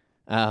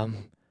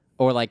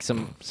 Or like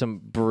some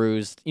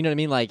bruised. You know what I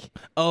mean? Like,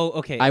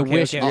 I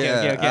wish.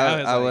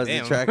 I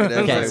wasn't tracking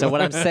that. Okay, so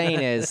what I'm saying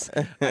is,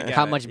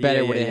 how much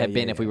better would it have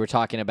been if we were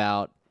talking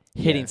about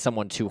hitting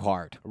someone too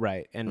hard,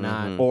 right, and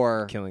not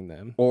or killing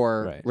them,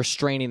 or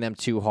restraining them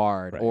too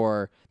hard,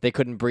 or they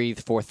couldn't breathe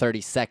for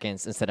 30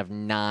 seconds instead of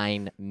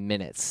 9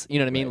 minutes. You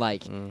know what I mean?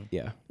 Like,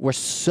 we're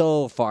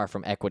so far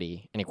from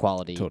equity and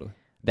equality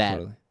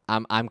that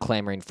I'm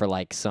clamoring for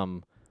like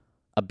some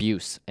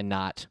abuse and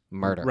not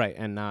murder. Right,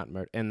 and not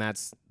murder, and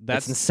that's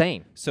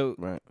insane.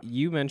 So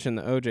you mentioned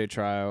the OJ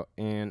trial,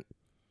 and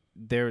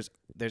there's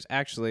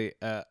actually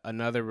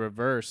another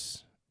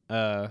reverse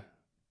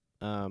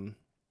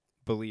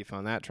belief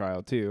on that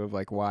trial too, of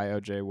like why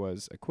OJ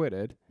was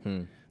acquitted.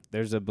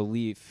 There's a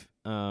belief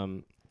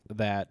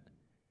that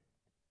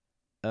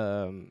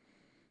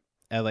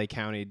LA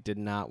County did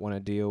not want to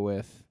deal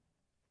with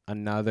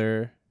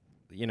another,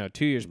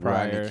 2 years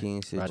prior, Rodney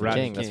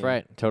King. That's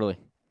right, totally.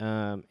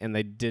 And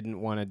they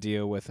didn't want to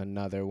deal with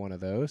another one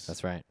of those.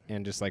 That's right.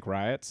 And just like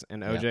riots,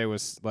 and OJ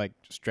was like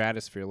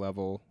stratosphere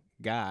level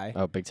guy.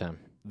 Oh, big time.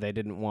 They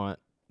didn't want.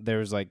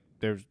 There is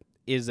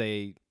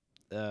a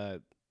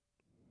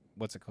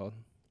what's it called?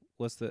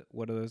 What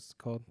are those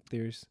called?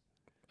 Theories?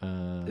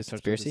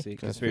 Conspiracy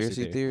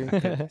theory.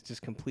 It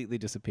just completely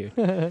disappeared.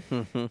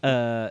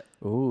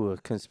 Ooh, a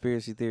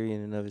conspiracy theory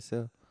in and of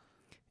itself.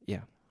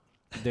 Yeah,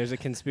 there's a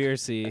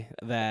conspiracy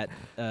that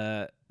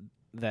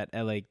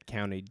LA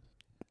County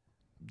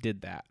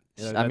did that.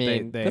 I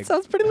mean, that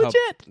sounds pretty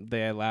legit.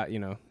 They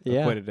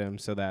acquitted him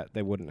so that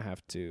they wouldn't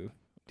have to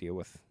deal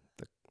with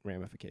the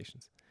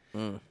ramifications.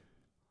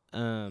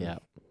 Yeah.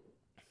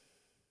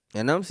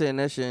 And I'm saying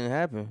that shouldn't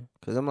happen,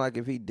 because I'm like,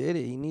 if he did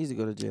it, he needs to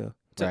go to jail.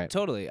 Right.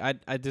 Totally.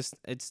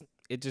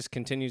 It just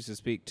continues to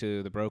speak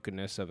to the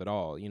brokenness of it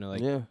all.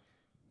 No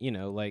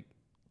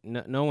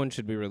one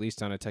should be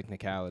released on a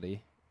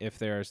technicality. If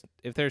there's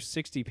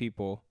 60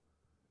 people,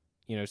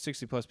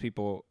 60 plus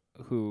people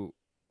who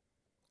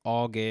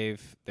all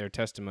gave their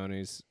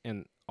testimonies,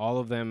 and all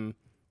of them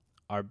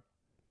are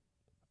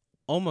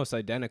almost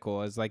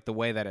identical as like the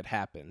way that it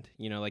happened.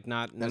 Like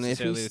not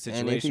necessarily the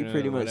situation. And if he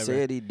pretty much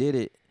said he did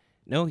it.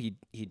 No, he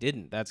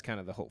didn't. That's kind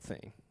of the whole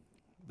thing.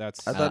 I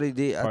thought he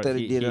did. I thought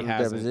he did on the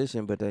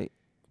deposition, but they.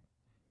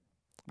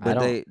 But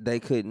don't- they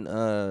couldn't.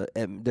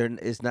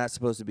 It's not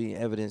supposed to be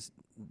evidence,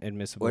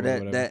 admissible or or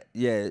that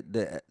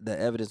whatever. the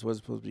evidence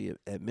wasn't supposed to be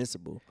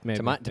admissible. Maybe,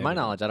 to my maybe.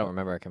 knowledge, I don't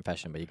remember a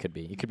confession, but you could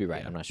be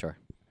right. Yeah. I'm not sure.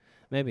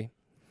 Maybe.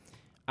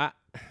 I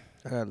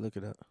gotta look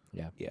it up.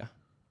 Yeah.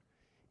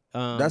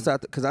 That's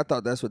not because I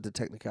thought that's what the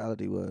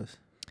technicality was.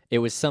 It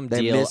was some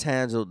They deal.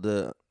 mishandled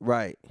the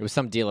right. It was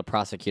some deal a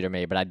prosecutor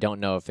made, but I don't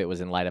know if it was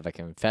in light of a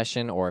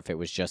confession or if it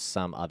was just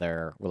some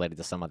other related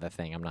to some other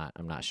thing. I'm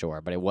not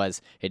sure, but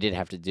it did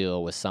have to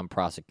deal with some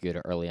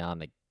prosecutor early on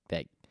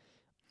that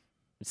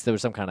there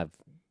was some kind of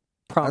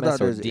I promise thought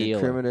there or was deal.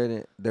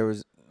 incriminating. There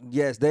was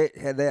they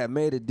had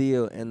made a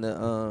deal, and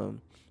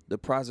the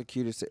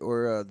prosecutor said,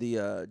 or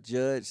the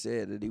judge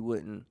said that he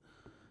wouldn't.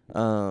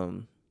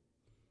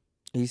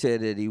 He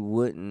said that he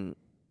wouldn't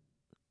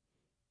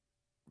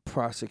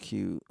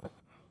prosecute,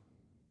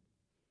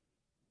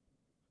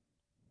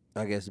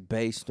 I guess,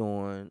 based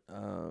on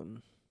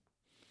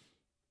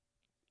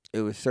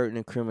it was certain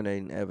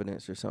incriminating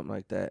evidence or something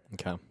like that.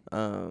 Okay.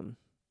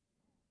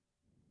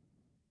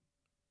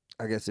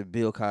 I guess if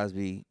Bill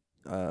Cosby,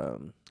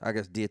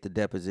 did the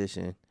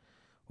deposition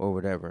or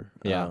whatever.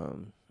 Yeah.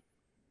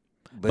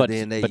 But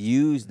then they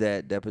used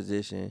that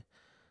deposition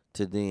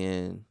to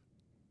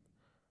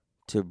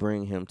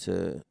bring him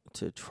to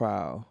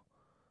trial.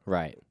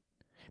 Right.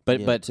 But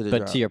Yeah, to the but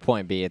trial. to your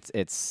point, B,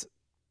 it's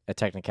a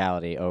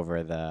technicality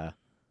over the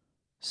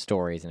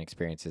stories and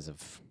experiences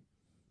of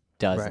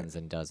dozens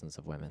and dozens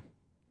of women.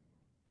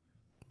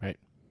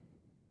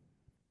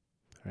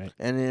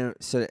 And then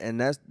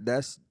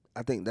that's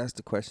I think that's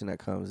the question that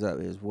comes up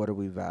is, what are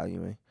we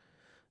valuing?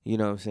 You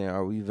know what I'm saying?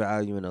 Are we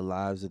valuing the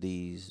lives of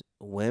these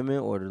women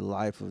or the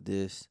life of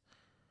this,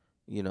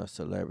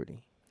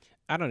 celebrity?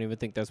 I don't even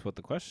think that's what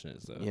the question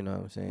is, though. You know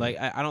what I'm saying? Like,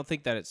 I don't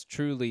think that it's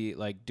truly,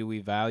 like, do we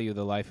value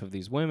the life of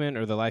these women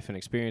or the life and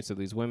experience of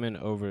these women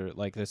over,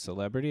 like, this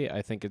celebrity?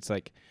 I think it's,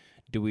 like,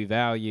 do we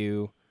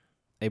value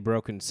a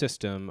broken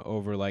system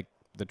over, like,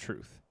 the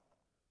truth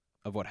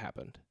of what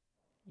happened?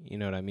 You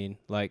know what I mean?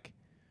 Like,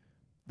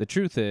 the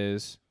truth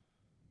is,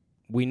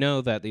 we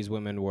know that these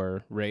women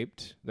were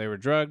raped. They were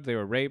drugged. They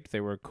were raped. They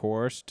were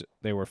coerced.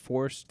 They were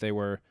forced. They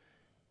were,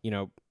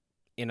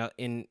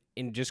 in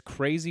just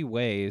crazy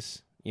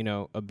ways,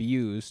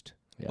 abused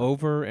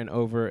over and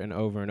over and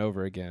over and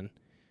over again,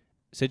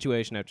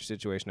 situation after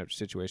situation after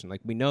situation.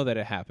 Like, we know that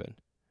it happened.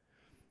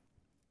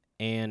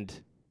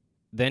 And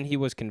then he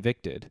was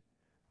convicted.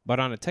 But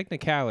on a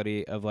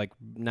technicality of, like,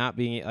 not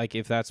being, like,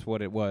 if that's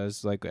what it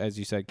was, like, as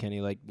you said,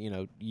 Kenny, like,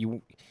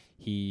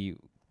 he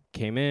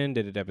came in,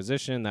 did a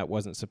deposition that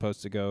wasn't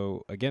supposed to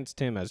go against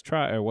him as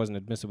trial, or wasn't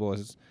admissible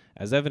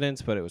as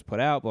evidence, but it was put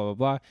out, blah, blah,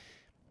 blah.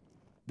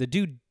 The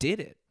dude did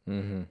it.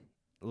 Mm-hmm.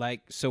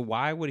 Like, so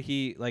why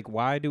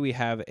do we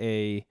have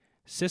a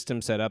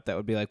system set up that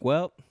would be like,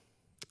 well,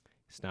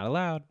 it's not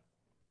allowed?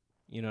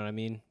 You know what I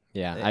mean?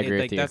 Yeah, I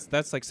agree with you.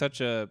 That's like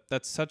such an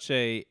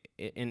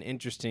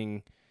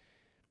interesting,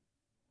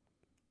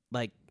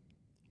 like,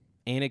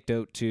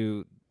 anecdote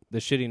to the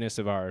shittiness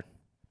of our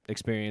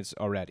experience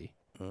already.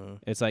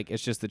 It's like,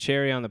 it's just the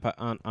cherry on the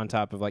on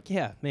top of, like,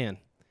 yeah, man,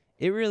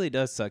 it really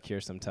does suck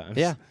here sometimes.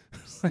 Yeah.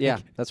 Yeah,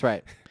 that's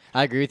right.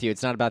 I agree with you.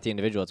 It's not about the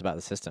individual. It's about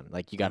the system.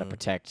 Like, you got to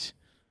protect.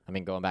 I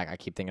mean, going back, I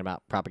keep thinking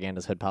about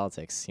propaganda's hood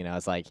politics.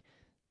 It's like,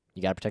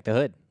 you got to protect the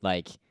hood.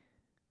 Like,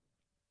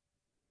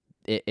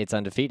 it's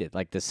undefeated.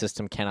 Like, the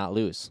system cannot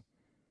lose.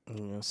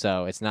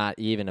 So it's not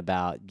even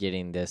about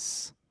getting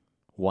this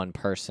one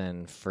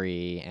person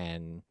free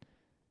and,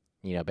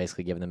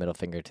 basically giving the middle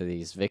finger to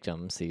these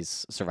victims,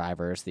 these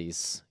survivors,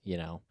 these,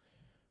 people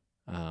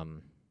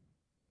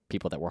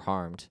that were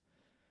harmed.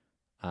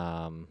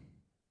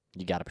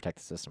 You got to protect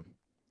the system.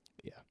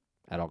 Yeah.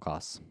 At all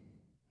costs.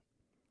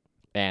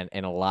 And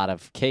in a lot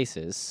of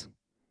cases,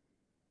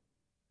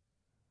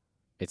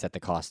 it's at the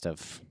cost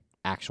of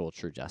actual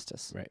true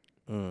justice. Right.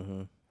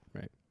 Mm-hmm.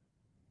 Right.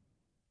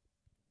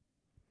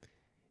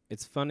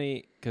 It's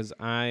funny because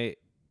do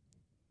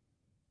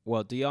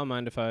y'all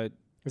mind if I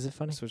Is it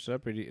funny? switch it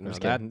up? Or do you, no,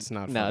 just kidding. that's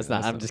not funny. No, it's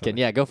not. That's I'm just funny.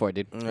 kidding. Yeah, go for it,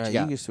 dude. All What right, you you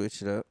got? can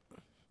switch it up.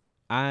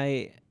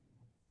 I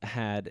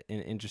had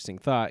an interesting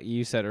thought.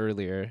 You said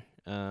earlier,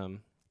 Kenny,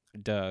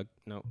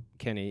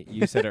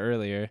 you said it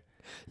earlier.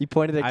 You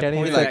pointed at I Kenny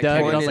and pointed said at Doug,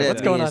 Kenny and I was like, and what's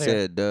said- going on and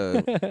here? said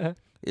Doug.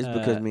 It's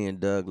because Uh, me and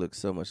Doug look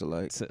so much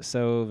alike.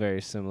 So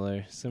very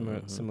similar,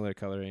 Mhm. similar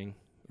coloring.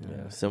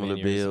 Yeah, similar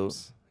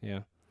builds.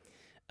 mannerisms.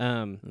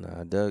 Yeah.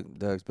 Nah,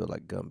 Doug's built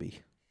like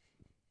Gumby.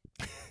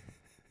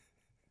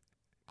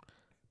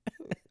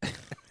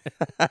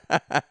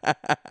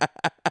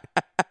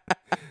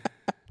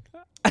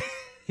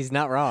 He's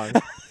not wrong.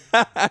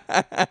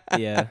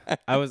 Yeah.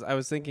 I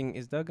was thinking,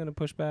 is Doug gonna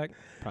push back?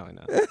 Probably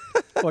not.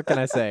 What can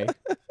I say?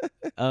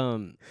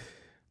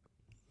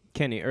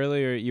 Kenny,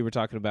 earlier you were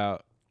talking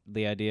about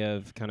the idea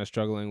of kind of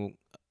struggling,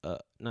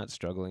 not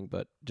struggling,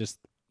 but just,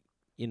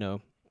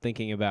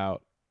 thinking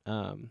about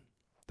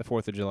the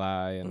 4th of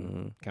July and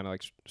Mhm. kind of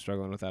like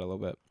struggling with that a little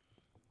bit.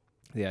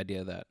 The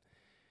idea that,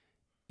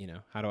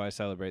 how do I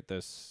celebrate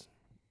this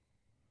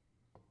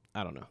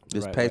I don't know. the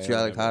This right way or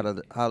patriotic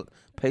whatever.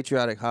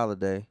 patriotic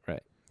holiday.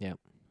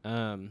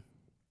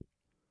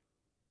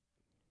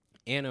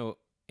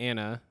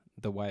 Anna,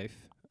 the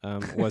wife,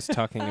 was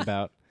talking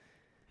about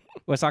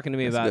to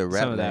me That's a about good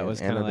rap some of that. name, Was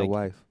kind Anna of the like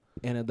wife.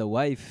 Anna the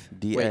wife.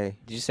 D.A.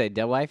 Wait, did you say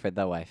the wife or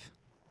the wife?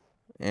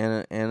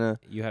 Anna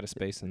You had a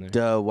space in there.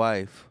 the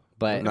wife.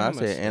 But No, I how much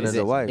said Anna is the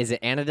it, wife. is it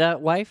Anna the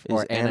wife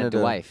or It's Anna Anna the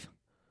the- wife?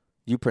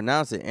 You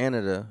pronounce it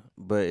Anna,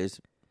 but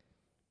it's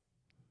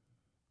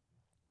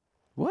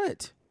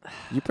what?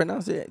 You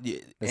pronounce it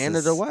This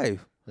Anna the is-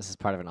 wife. This is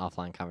part of an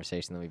offline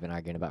conversation that we've been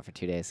arguing about for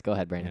 2 days. Go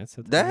ahead, Yeah, Brandon. it's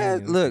a That thing,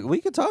 has, yeah. look,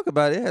 we can talk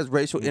about it. It has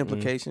racial Mm-mm,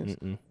 implications.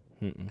 mm-mm,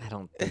 mm-mm, I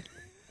don't think.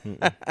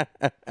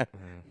 mm-mm.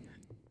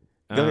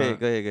 Go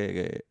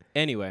ahead.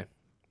 Anyway,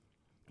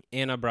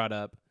 Anna brought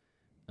up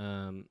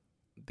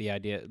the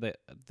idea that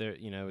there,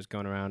 it was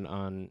going around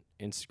on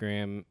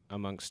Instagram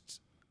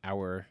amongst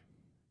our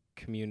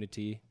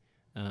community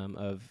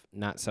of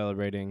not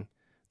celebrating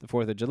the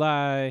 4th of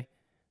July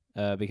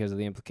because of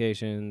the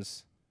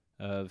implications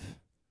of,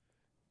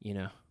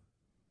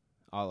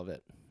 all of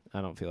it.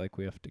 I don't feel like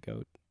we have to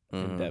go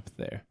in depth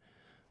there.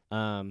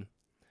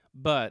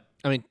 But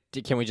I mean,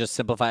 can we just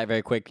simplify it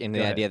very quick in the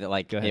Go ahead. idea that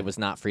like Go ahead. it was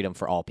not freedom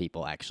for all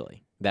people?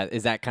 Actually,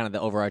 that kind of the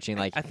overarching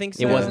like I think it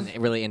so. wasn't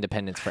really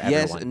independence for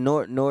Yes,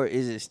 everyone. nor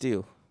is it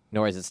still.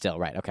 Nor is it still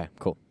right. Okay,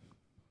 cool.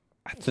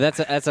 So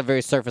that's a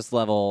very surface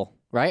level,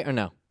 right? Or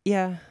no?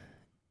 Yeah.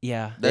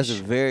 Yeah. That's a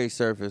very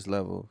surface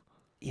level.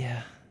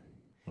 Yeah.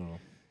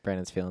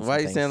 Brandon's feeling. Why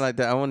some you things. saying like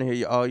that? I want to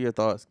hear all your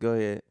thoughts. Go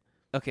ahead.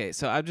 Okay,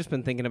 so I've just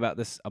been thinking about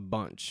this a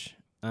bunch.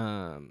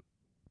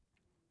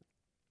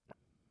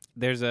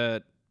 There's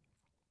a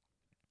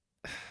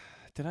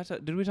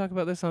did we talk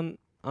about this on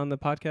the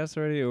podcast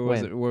already, or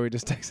When? were we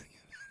just texting?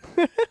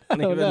 I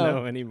don't even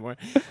know. know anymore.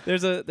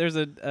 There's a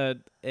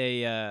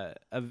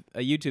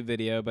YouTube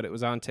video, but it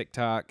was on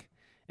TikTok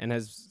and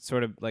has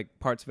sort of like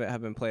parts of it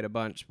have been played a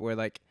bunch where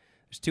like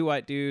there's two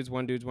white dudes,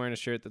 one dude's wearing a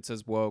shirt that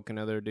says woke,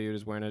 another dude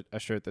is wearing a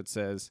shirt that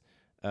says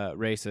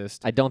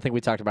racist. I don't think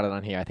we talked about it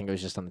on here. I think it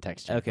was just on the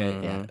text chat.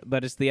 Okay, Yeah.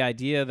 but it's the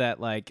idea that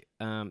like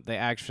they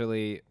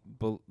actually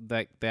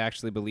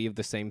believe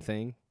the same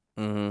thing,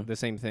 Mm-hmm. the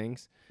same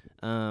things,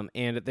 and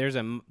there's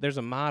a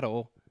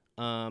model.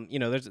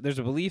 There's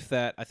a belief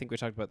that I think we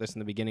talked about this in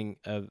the beginning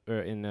of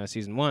or in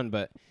season 1,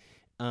 but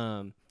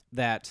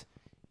that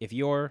if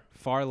you're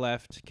far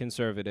left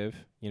conservative,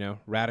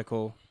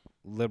 radical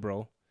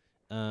liberal,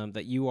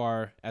 that you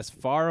are as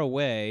far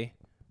away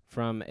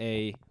from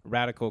a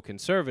radical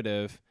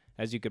conservative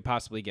as you could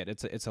possibly get.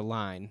 It's a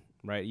line,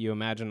 right? You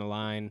imagine a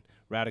line.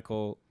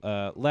 Radical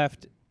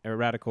left or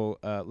radical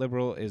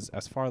liberal is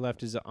as far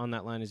left as on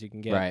that line as you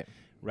can get. Right.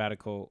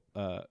 Radical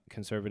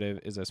conservative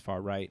is as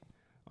far right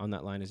on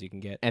that line as you can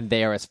get. And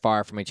they are as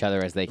far from each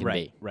other as they can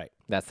be. Right.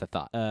 That's the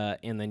thought.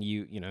 And then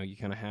you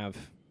kind of have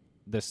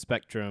this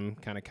spectrum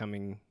kind of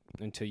coming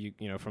until you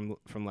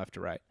from left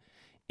to right.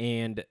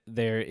 And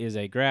there is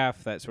a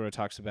graph that sort of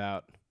talks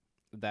about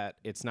that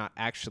it's not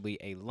actually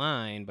a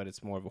line, but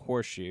it's more of a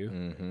horseshoe.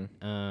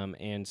 Mm-hmm.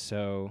 And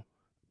so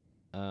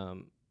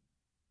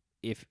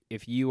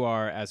if you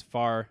are as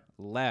far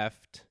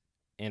left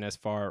and as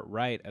far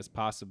right as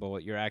possible,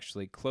 you're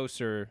actually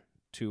closer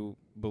to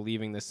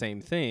believing the same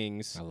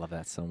things I love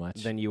that so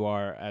much. than you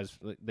are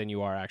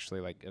actually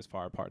like as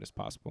far apart as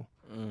possible.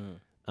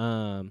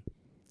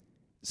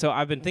 So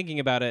I've been thinking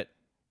about it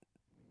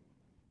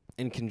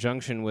in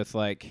conjunction with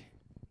like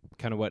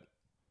kind of what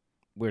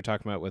we were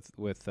talking about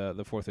with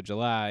the 4th of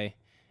July,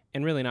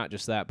 and really not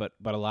just that, but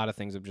a lot of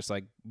things of just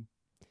like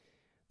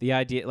the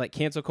idea, like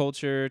cancel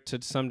culture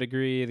to some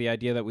degree, the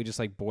idea that we just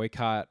like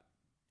boycott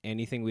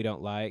anything we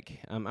don't like.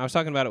 I was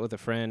talking about it with a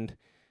friend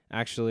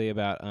actually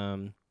about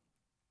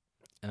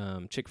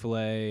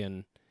Chick-fil-A,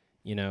 and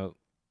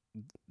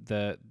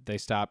they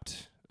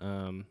stopped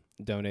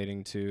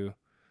donating to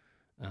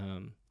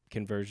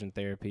conversion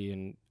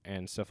therapy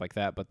and stuff like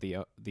that, but the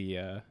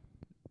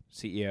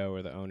CEO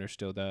or the owner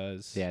still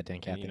does. Yeah, Dan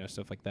Cathy. And,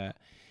 stuff like that.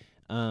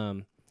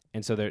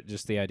 And so they're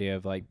just the idea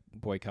of like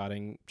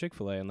boycotting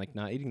Chick-fil-A and like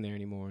not eating there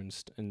anymore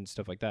and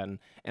stuff like that.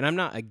 And I'm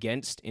not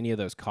against any of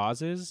those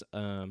causes.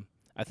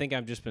 I think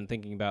I've just been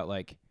thinking about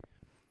like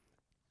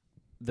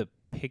the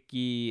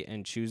picky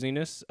and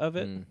choosiness of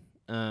it.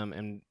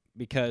 And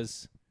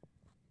because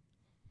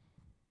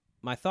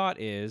my thought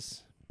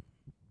is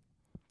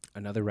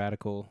another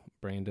radical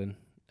Brandon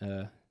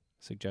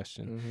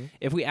suggestion. Mm-hmm.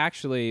 If we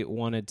actually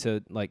wanted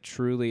to like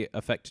truly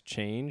affect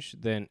change,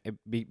 then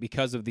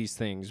because of these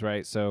things,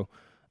 right? So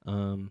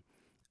I'm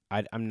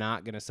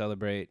not going to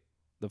celebrate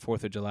the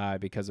 4th of July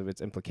because of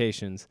its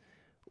implications.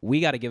 We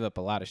got to give up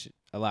a lot of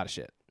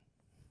shit.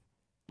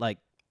 Like,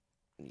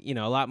 a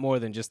lot more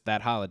than just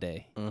that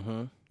holiday.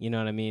 Mm-hmm. You know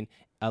what I mean?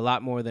 A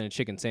lot more than a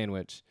chicken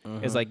sandwich.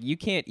 Mm-hmm. It's like you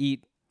can't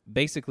eat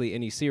basically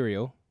any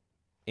cereal,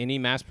 any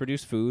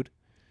mass-produced food,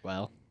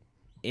 Well,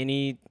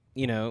 any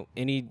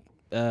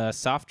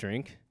soft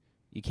drink.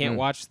 You can't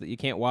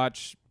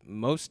watch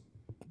most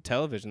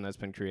television that's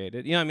been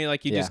created. You know what I mean?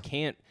 Like you just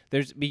can't.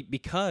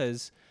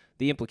 Because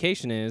the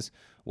implication is,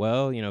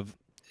 well,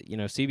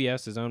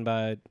 CBS is owned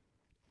by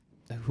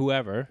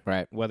whoever,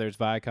 Right. whether it's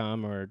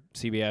Viacom or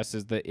CBS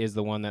is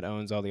the one that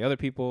owns all the other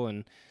people,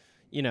 and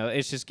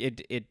it's just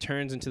it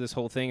turns into this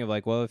whole thing of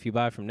like, well, if you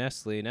buy from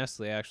Nestle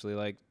actually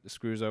like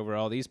screws over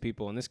all these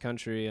people in this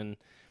country,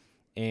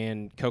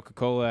 and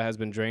Coca-Cola has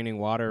been draining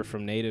water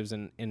from natives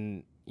in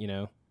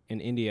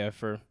India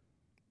for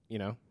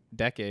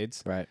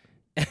decades, Right.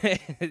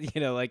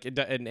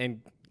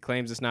 and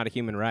claims it's not a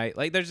human right.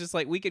 Like there's just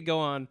like we could go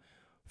on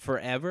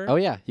forever. Oh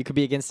yeah, you could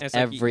be against And it's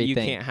like everything. you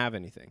can't have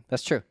anything.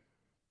 That's true.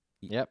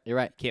 Yep, you're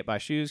right. Can't buy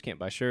shoes, can't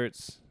buy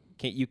shirts.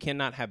 You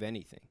cannot have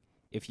anything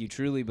if you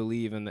truly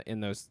believe in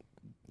those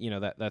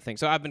that thing.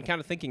 So I've been kind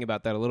of thinking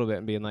about that a little bit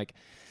and being like,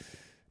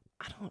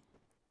 I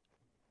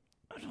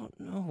don't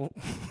know.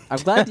 I'm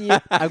glad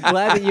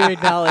that you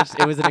acknowledged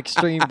it was an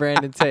extreme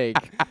Brandon take,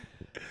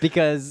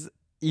 because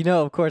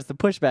of course the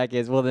pushback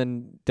is, well,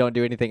 then don't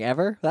do anything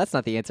ever. That's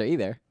not the answer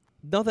either.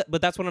 No,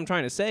 but that's what I'm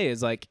trying to say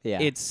is like, Yeah.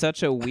 it's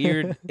such a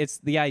weird. It's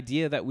the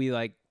idea that we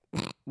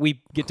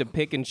get to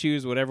pick and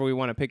choose whatever we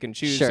want to pick and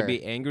choose Sure. to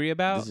be angry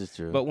about. This is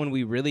true. But when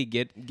we really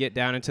get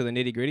down into the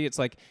nitty gritty, it's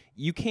like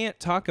you can't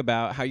talk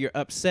about how you're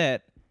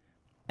upset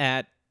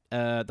at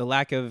the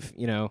lack of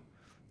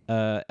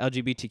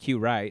LGBTQ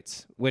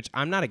rights, which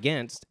I'm not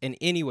against in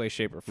any way,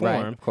 shape, or form.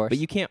 Right, of course. But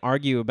you can't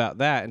argue about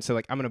that. And so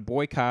like I'm going to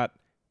boycott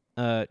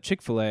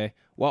Chick-fil-A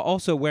while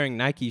also wearing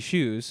Nike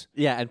shoes.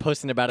 Yeah, and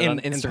posting about it And- on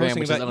and Instagram, posting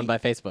which is about- owned by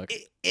Facebook.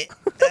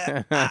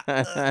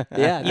 yeah.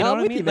 Yeah, You know no, what I'm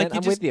I with mean? you, man. Like, you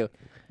I'm just- with you.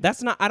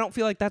 That's not. I don't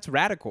feel like that's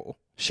radical.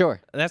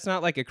 Sure. That's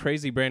not like a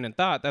crazy Brandon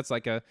thought. That's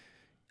like I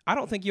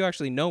don't think you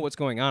actually know what's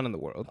going on in the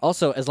world.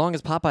 Also, as long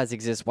as Popeyes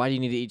exists, why do you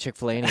need to eat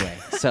Chick-fil-A anyway?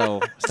 So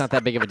it's not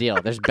that big of a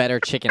deal. There's better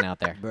chicken out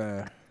there.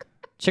 Bruh.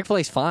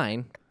 Chick-fil-A's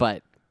fine,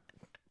 but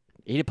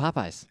eat at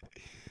Popeyes.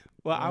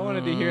 Well, I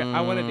wanted to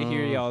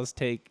hear y'all's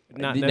take.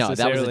 Not No, necessarily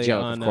that was a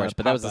joke, on, of course,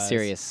 but that was a Popeyes.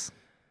 serious.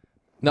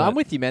 No, I'm But-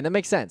 with you, man. That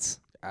makes sense.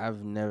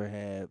 I've never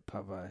had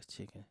Popeye's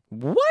chicken.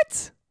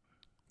 What?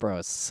 Bro,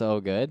 it's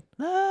so good.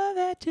 Love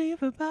that chicken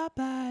for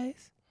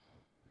Popeyes.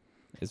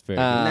 It's very.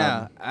 Um,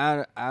 Now,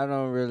 I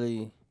don't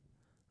really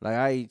like.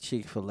 I eat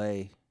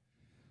Chick-fil-A,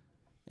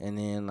 and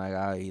then like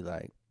I eat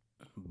like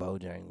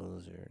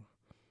Bojangles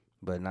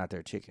but not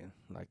their chicken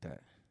like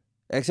that.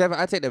 Except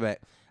I take that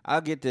back.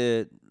 I'll get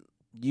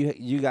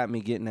you got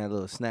me getting that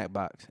little snack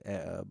box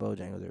at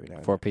Bojangles every now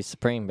and 4-piece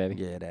Supreme, baby.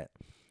 then. Yeah, that.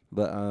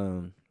 But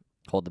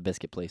Hold the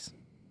biscuit, please.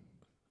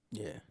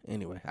 yeah.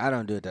 Anyway, I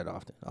don't do it that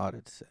often. All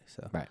that to say.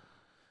 So Right.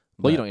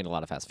 Well, you But don't eat a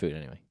lot of fast food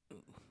anyway.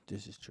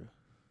 This is true.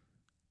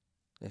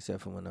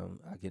 Except for when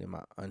I get in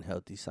my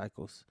unhealthy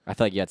cycles. I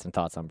feel like you had some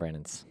thoughts on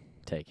Brandon's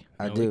take.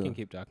 I No, do. We can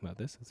keep talking about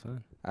this. It's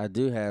fine. I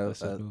do have.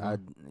 Let's just move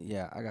on.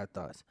 I got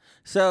thoughts.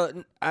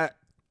 So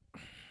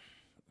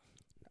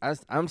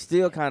I'm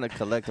still kind of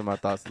collecting my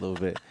thoughts a little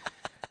bit.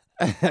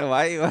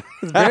 Why? You,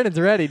 Brandon's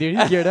ready, dude.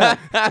 He's geared up.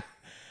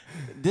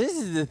 This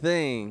is the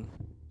thing.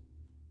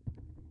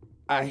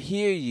 I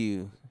hear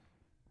you.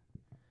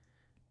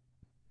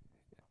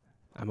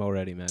 I'm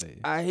already mad at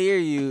you. I hear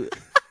you.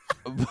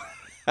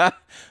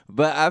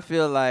 But I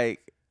feel like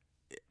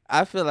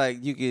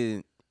you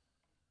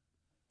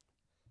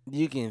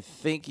can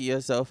think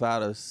yourself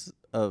out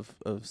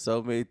of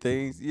so many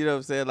things. You know what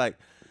I'm saying? Like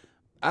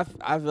I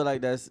feel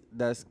like that's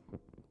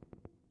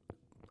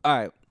all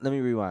right. Let me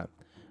rewind.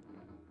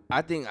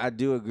 I think I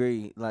do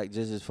agree. Like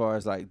just as far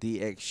as like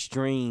the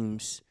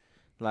extremes,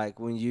 like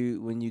when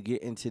you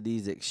get into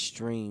these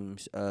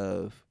extremes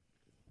of,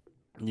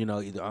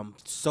 either I'm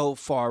so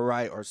far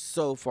right or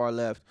so far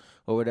left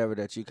or whatever,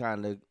 that you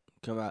kind of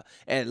come out,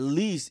 at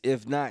least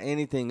if not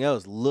anything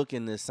else,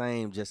 looking the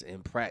same just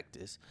in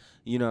practice.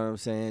 You know what I'm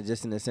saying?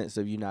 Just in the sense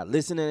of you're not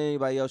listening to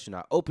anybody else, you're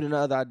not opening to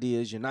other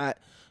ideas, you're not,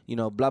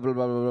 blah blah blah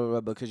blah blah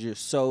blah, because you're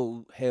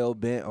so hell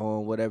bent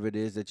on whatever it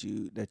is that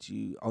you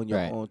on your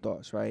Right. own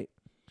thoughts, right?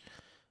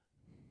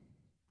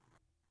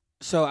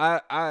 So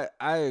I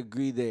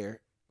agree there.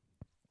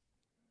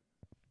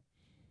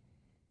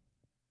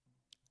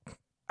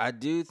 I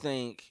do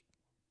think.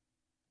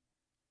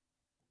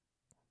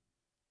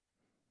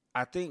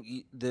 I think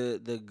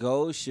the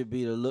goal should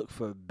be to look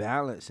for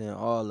balance in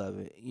all of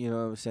it. You know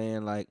what I'm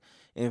saying? Like,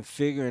 and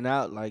figuring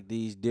out like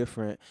these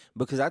different,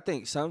 because I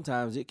think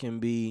sometimes it can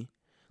be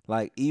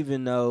like,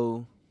 even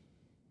though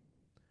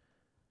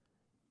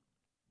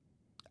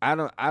I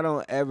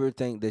don't ever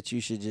think that you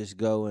should just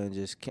go and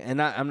just I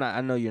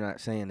know you're not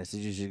saying this, that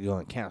you should go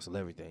and cancel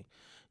everything.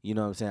 You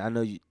know what I'm saying? I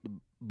know you,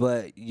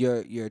 but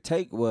your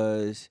take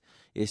was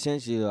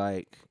essentially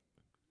like,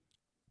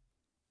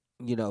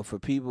 for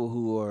people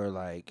who are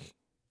like,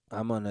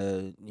 I'm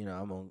gonna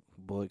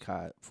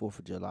boycott 4th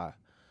of July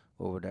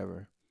or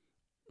whatever,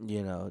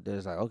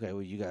 there's like, okay,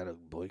 well, you gotta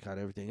boycott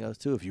everything else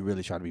too if you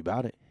really try to be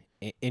about it.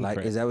 Incorrect.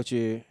 Like, is that what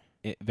you're?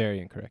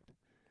 Very incorrect.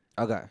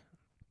 Okay.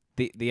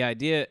 The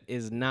idea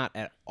is not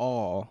at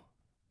all.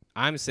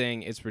 I'm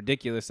saying it's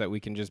ridiculous that we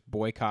can just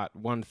boycott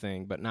one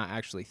thing but not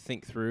actually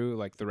think through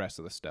like the rest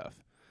of the stuff.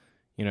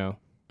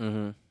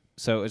 Mm-hmm.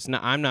 So it's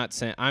not.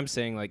 I'm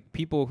saying like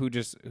people who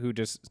just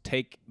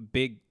take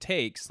big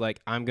takes.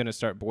 Like I'm gonna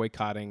start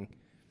boycotting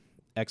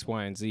X,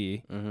 Y, and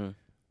Z, Mm-hmm.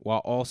 while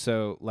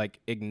also like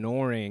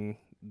ignoring.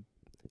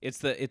 It's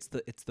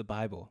the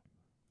Bible,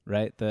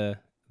 right? The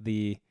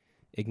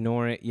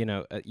ignoring,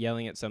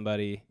 yelling at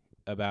somebody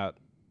about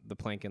the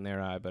plank in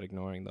their eye, but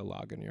ignoring the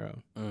log in your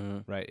own,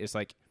 Mm-hmm. right? It's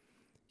like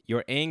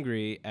you're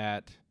angry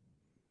at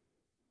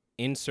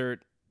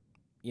insert,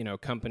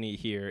 company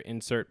here,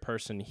 insert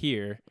person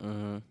here,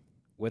 Mm-hmm.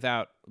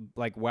 without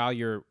like while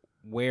you're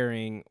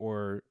wearing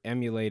or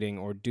emulating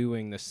or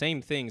doing the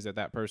same things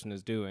that person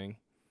is doing,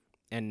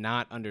 and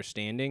not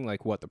understanding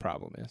like what the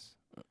problem is.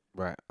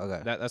 Right.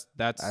 Okay.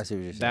 That's I see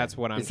what you're saying. that's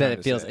what I'm It's that trying it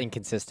to feels say.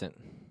 inconsistent.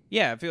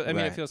 Yeah, it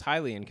Right. feels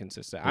highly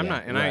inconsistent. Yeah.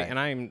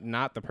 I'm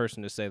not the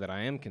person to say that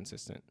I am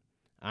consistent.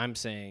 I'm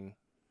saying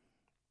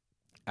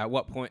at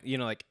what point,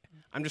 like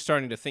I'm just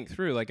starting to think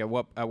through like at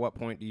what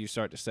point do you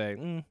start to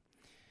say,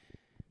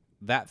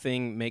 that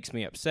thing makes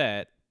me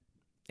upset,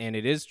 and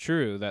it is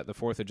true that the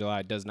 4th of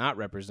July does not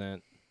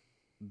represent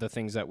the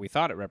things that we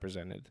thought it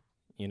represented,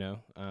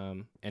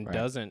 and Right.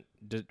 doesn't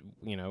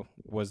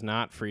was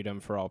not freedom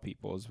for all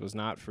peoples, was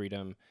not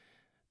freedom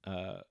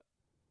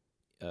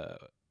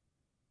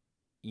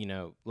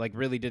like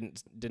really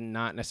did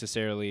not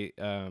necessarily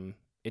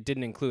it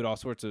didn't include all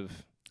sorts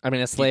of I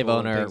mean, a slave People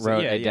and owner things-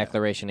 wrote yeah, a yeah.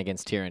 declaration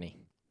against tyranny.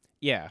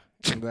 yeah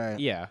Right.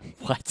 yeah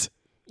What?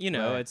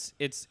 Right.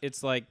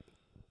 it's like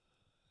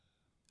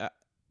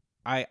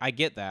I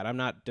get that. I'm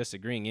not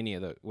disagreeing any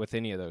of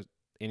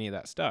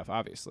that stuff,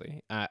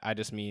 obviously. I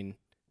just mean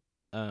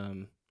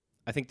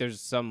I think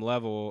there's some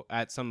level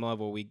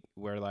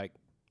we're like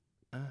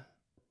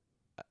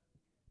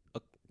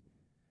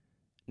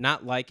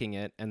not liking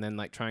it and then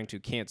like trying to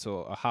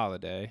cancel a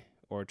holiday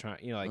or trying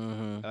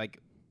Mm-hmm. like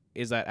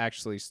is that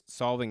actually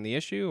solving the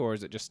issue, or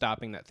is it just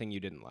stopping that thing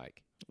you didn't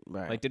like?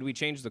 Right. Like, did we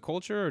change the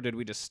culture, or did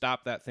we just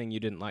stop that thing you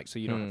didn't like so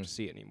you don't have to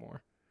see it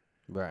anymore?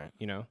 Right.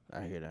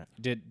 I hear that.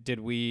 Did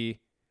we?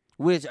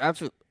 Which I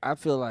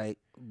feel like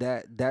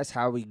that's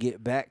how we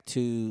get back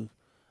to,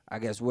 I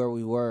guess, where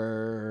we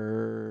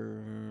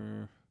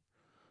were.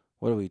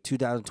 What are we?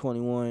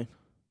 2021.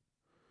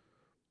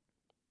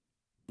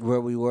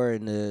 Where we were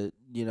in the,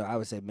 I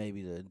would say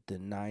maybe the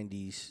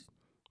 90s,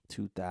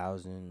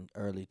 2000,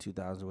 early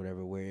 2000s,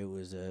 whatever, where it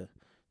was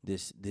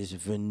this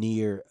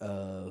veneer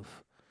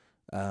of,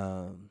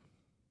 I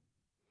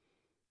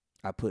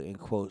put in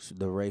quotes,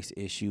 the race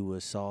issue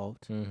was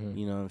solved. Mm-hmm.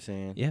 You know what I'm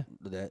saying? Yeah.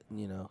 That, I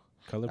mean,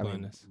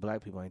 Colorblindness.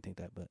 black people ain't think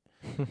that, but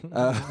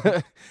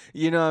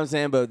you know what I'm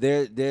saying. But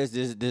there's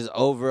this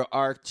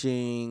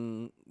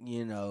overarching,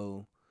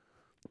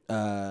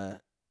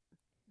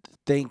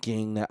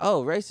 thinking that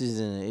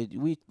racism.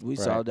 We Right.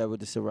 solved that with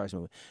the civil rights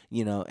movement,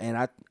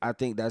 and I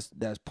think that's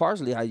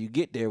partially how you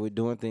get there with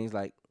doing things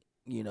like,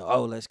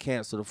 let's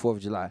cancel the 4th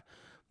of July.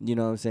 You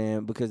know what I'm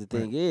saying? Because the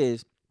thing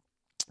is,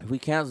 if we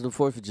cancel the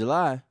 4th of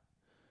July,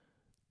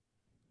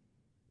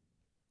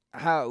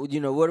 how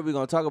what are we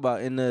gonna talk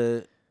about in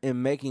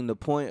making the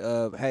point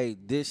of, hey,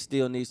 this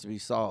still needs to be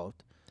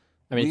solved?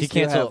 I mean, we if you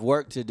still cancel, have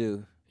work to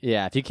do.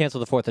 yeah, if you cancel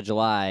the 4th of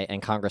July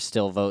and Congress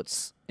still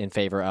votes in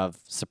favor of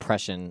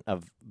suppression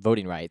of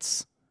voting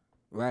rights,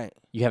 Right.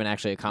 you haven't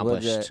actually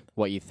accomplished that-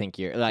 what you think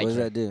you're like. What does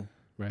that do?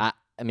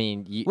 I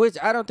mean, Which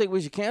I don't think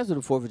we should cancel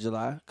the 4th of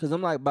July, because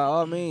I'm like, by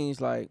all means,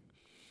 like,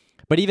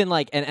 but even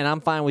like, and I'm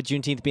fine with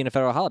Juneteenth being a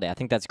federal holiday. I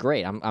think that's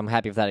great. I'm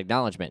happy with that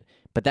acknowledgement.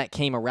 But that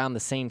came around the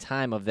same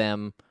time of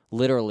them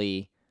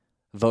literally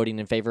voting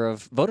in favor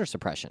of voter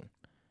suppression.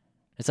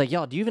 It's like,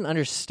 y'all, do you even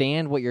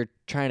understand what you're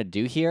trying to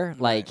do here?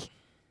 Like,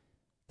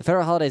 the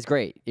federal holiday is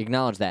great.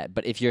 Acknowledge that.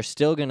 But if you're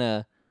still going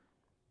to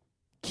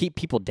keep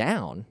people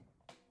down,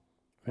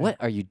 what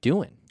are you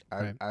doing?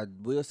 Right. I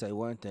will say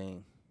one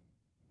thing.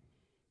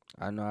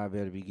 I know I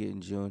better be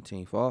getting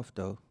Juneteenth off,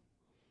 though.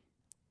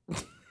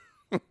 100%.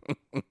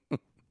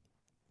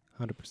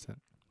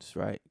 That's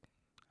right.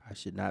 I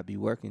should not be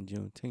working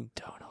Juneteenth.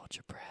 Don't hold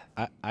your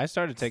breath. I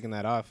started taking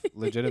that off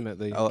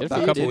legitimately Oh, Good a for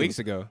you, couple dude. weeks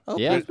ago. Oh,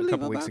 Yeah. please A believe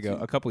couple I'm weeks about ago.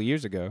 to. A couple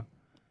years ago.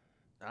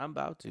 I'm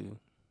about to.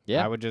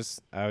 Yeah. I would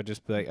just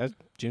be like,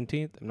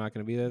 Juneteenth, I'm not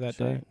going to be there that That's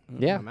day. right.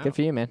 Yeah, I'm good out.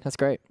 for you, man. That's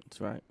great. That's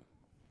right.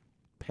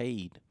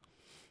 Paid.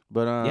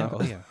 But Yeah,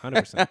 oh yeah,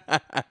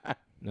 100%.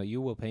 No,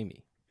 you will pay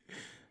me.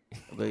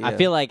 but yeah. I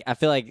feel like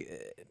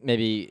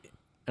maybe,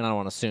 and I don't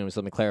want to assume, so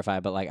let me clarify,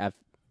 but like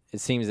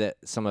it seems that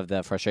some of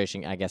the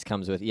frustration, I guess,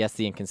 comes with, yes,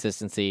 the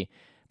inconsistency,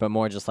 but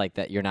more just like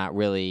that you're not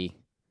really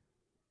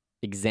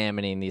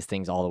examining these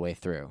things all the way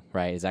through,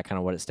 right? Is that kind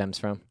of what it stems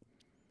from?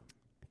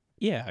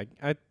 Yeah,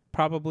 I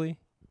probably.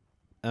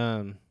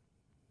 Yeah,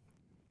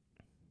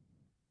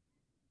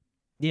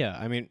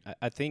 I mean,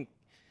 I think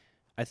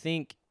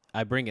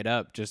I bring it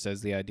up just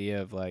as the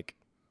idea of like,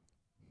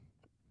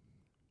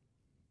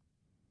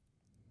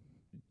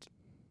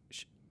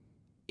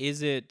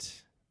 is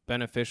it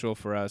beneficial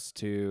for us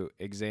to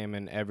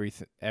examine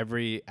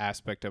every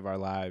aspect of our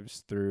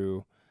lives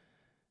through,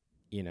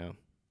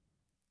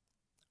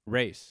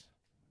 race?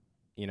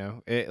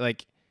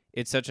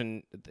 It's such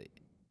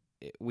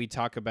we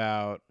talk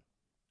about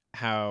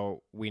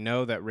how we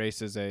know that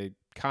race is a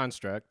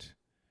construct,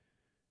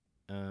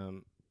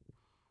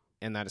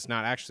 and that it's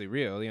not actually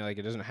real. Like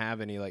it doesn't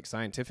have any like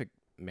scientific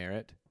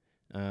merit.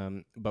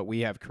 But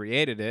we have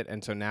created it,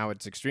 and so now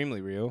it's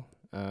extremely real.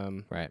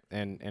 Right.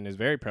 And is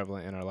very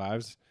prevalent in our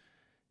lives,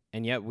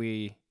 and yet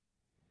we,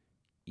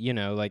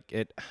 like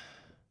it.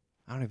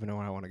 I don't even know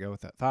where I want to go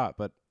with that thought,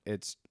 but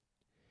it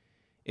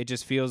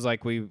just feels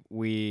like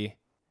we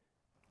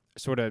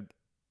sort of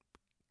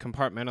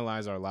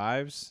compartmentalize our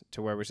lives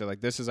to where we say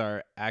like, this is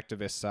our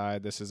activist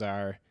side, this is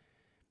our,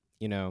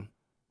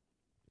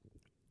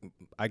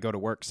 I go to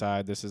work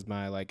side, this is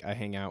my like I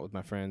hang out with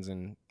my friends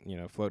and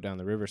float down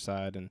the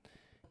riverside,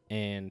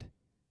 and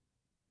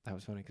that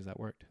was funny because that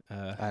worked.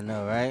 I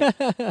know,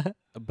 right?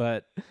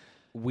 But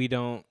we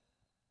don't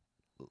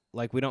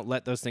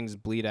let those things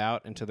bleed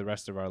out into the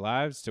rest of our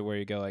lives to where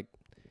you go like,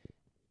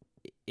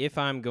 if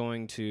I'm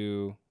going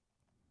to,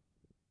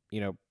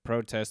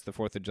 protest the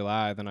 4th of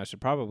July, then I should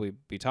probably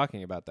be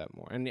talking about that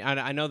more. And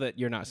I know that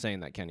you're not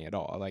saying that, Kenny, at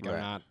all. Like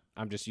right.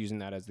 I'm just using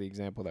that as the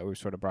example that we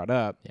sort of brought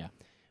up. Yeah.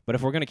 But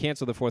if we're going to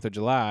cancel the 4th of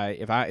July,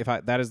 if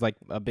I that is like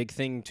a big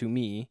thing to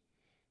me,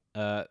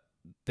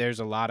 there's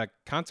a lot of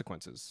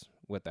consequences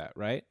with that,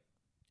 right?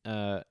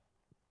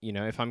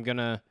 If I'm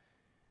gonna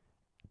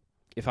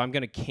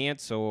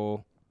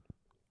cancel,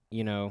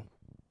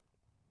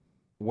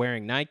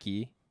 wearing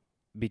Nike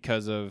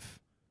because of,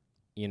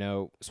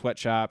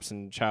 sweatshops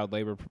and child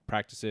labor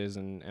practices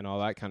and all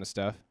that kind of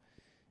stuff,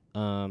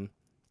 then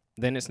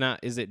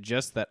is it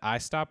just that I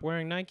stop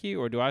wearing Nike,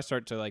 or do I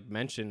start to like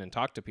mention and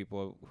talk to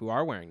people who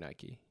are wearing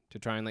Nike to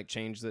try and like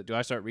change do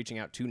I start reaching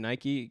out to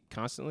Nike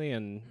constantly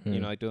and,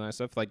 like doing that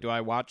stuff? Like, do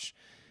I watch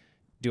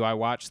the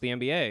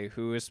NBA,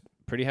 who is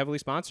pretty heavily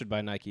sponsored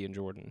by Nike and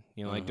Jordan?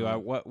 Like, do I,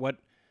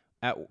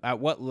 at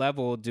what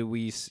level do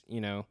we,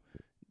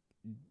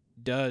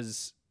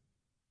 does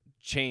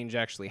change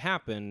actually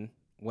happen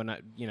when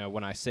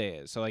I say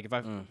it? So like if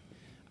I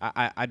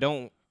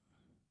don't,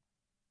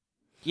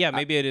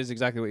 maybe it is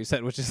exactly what you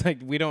said, which is like,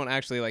 we don't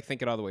actually like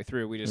think it all the way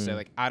through. We just say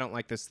like, I don't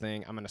like this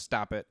thing, I'm going to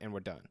stop it, and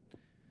we're done.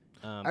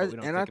 I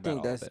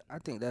think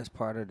that's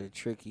part of the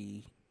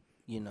tricky,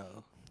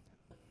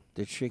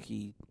 the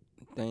tricky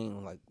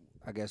thing, like,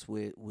 I guess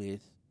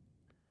with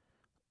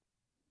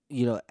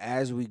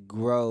as we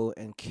grow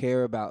and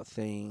care about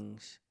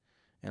things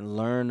and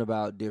learn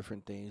about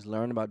different things,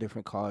 learn about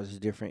different causes,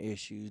 different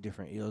issues,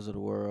 different ills of the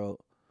world,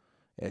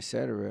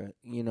 etc.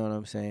 You know what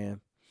I'm saying?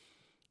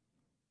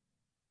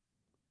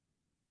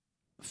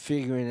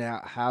 Figuring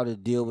out how to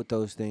deal with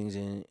those things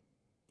in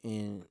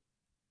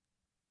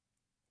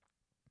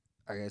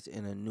I guess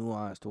in a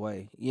nuanced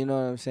way. You know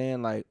what I'm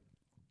saying? Like,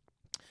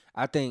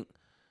 I don't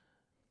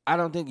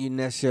think you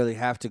necessarily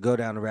have to go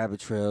down the rabbit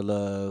trail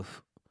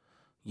of,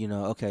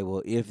 okay,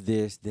 well, if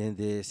this, then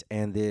this,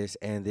 and this,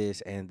 and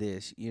this, and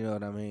this. You know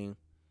what I mean?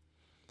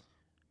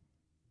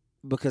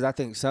 Because I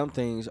think some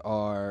things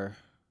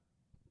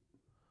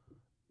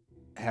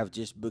have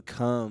just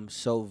become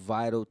so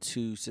vital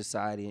to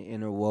society and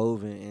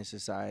interwoven in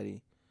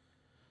society,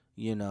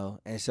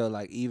 And so,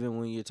 like, even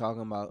when you're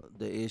talking about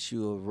the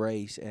issue of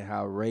race and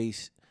how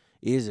race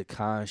is a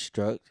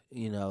construct,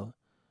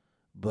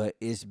 but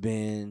it's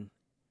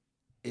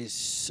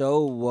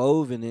so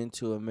woven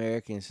into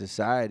American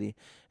society,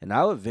 and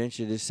I would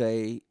venture to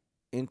say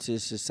into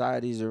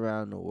societies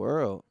around the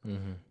world,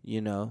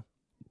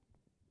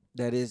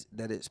 that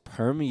it's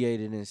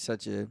permeated in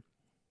such a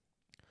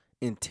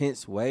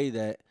intense way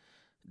that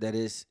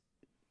it's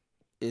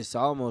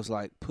almost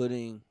like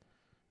putting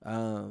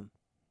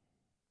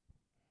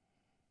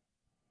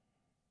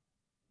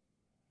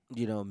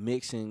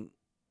mixing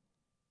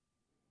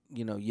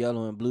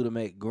yellow and blue to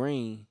make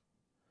green.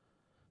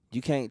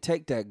 You can't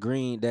take that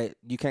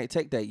you can't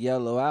take that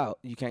yellow out.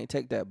 You can't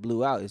take that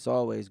blue out. It's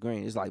always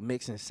green. It's like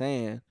mixing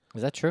sand.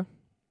 Is that true?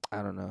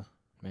 I don't know.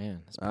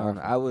 Man, that's I don't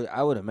know. I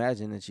would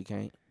imagine that you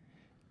can't.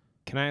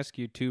 Can I ask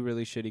you two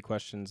really shitty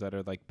questions that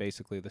are like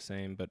basically the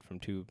same but from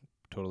two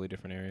totally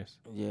different areas?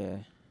 Yeah.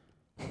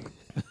 He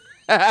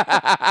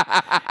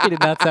did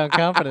not sound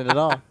confident at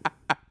all.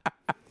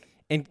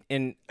 And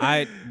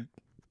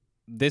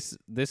this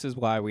is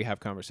why we have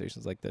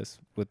conversations like this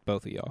with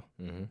both of y'all.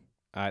 Mm-hmm.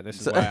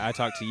 This is why I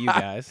talk to you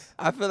guys.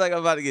 I feel like I'm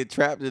about to get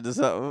trapped into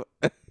something.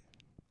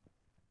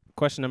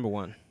 Question number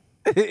 1.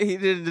 He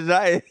didn't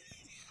deny it.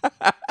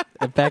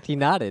 In fact, he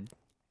nodded.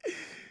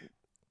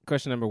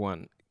 Question number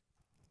 1.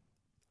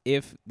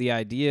 If the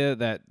idea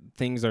that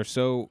things are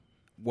so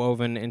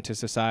woven into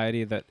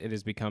society that it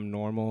has become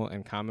normal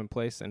and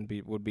commonplace and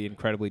would be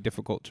incredibly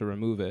difficult to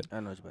remove it,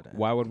 I know what you're about to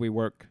why would we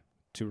work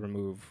to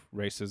remove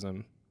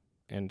racism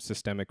and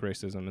systemic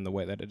racism in the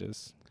way that it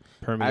is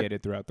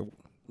permeated throughout the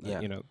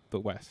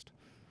West?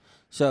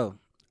 So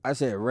I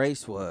said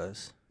race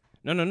was.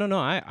 No.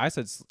 I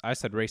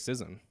said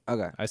racism.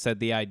 Okay. I said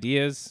the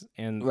ideas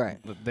and right.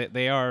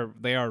 They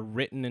are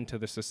written into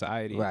the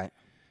society. Right.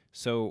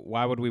 So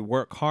why would we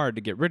work hard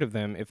to get rid of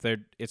them if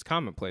it's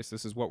commonplace?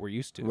 This is what we're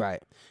used to.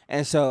 Right.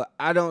 And so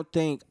I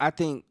think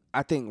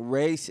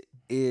race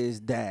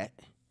is that.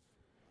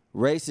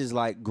 Race is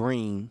like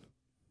green.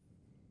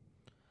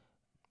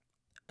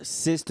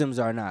 Systems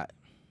are not.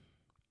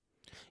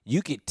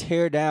 you could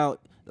tear down,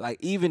 like,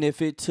 even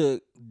if it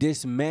took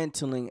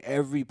dismantling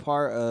every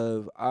part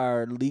of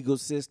our legal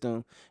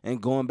system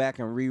and going back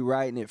and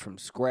rewriting it from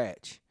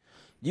scratch,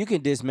 you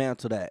can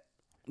dismantle that.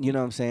 You know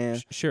what I'm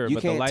saying? Sure, You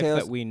but the can't life tell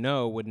that we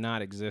know would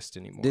not exist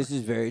anymore. This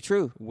is very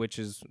true. which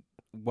is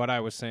what I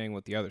was saying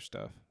with the other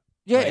stuff.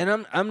 Yeah, Like-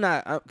 and I'm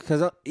not,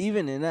 because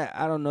even in that,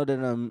 I don't know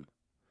that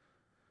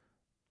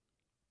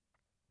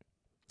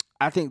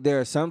I think there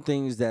are some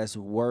things that's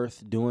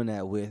worth doing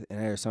that with, and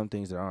there are some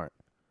things that aren't.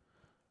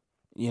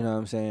 You know what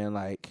I'm saying?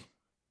 Like,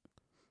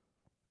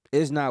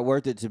 it's not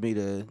worth it to me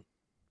to.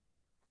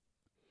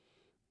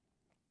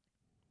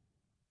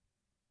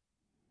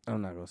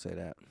 I'm not gonna say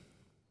that.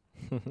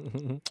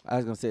 I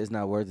was gonna say it's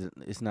not worth it.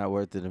 It's not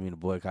worth it to me to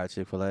boycott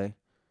Chick-fil-A.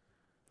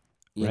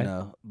 You Right.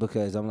 know,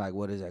 because I'm like,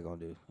 what is that gonna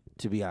do?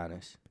 To be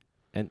honest,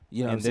 And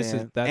you know and what I'm this saying?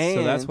 is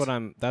so that's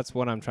And-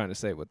 what I'm trying to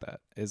say with that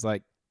is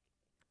like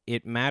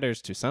it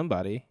matters to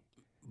somebody.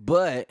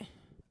 But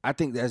I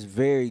think that's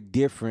very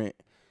different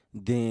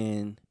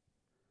than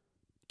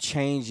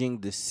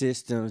changing the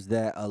systems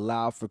that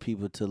allow for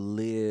people to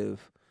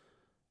live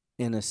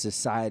in a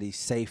society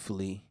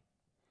safely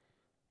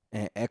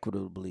and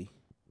equitably.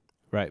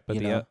 Right, but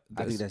You know,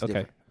 I think that's okay.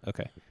 different.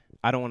 Okay,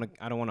 I don't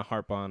want to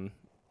harp on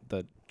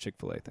the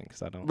Chick-fil-A thing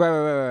because I don't.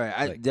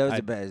 Right. Like, That was I-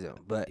 a bad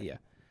example. But Yeah.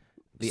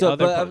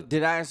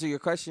 did I answer your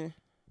question?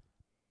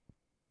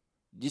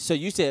 So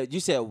you said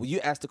you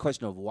asked the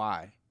question of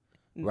why,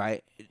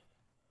 right?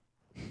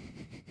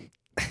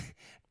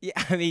 Yeah,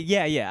 I mean,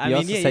 yeah. I You mean,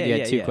 also yeah, said yeah, you had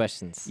yeah, two yeah.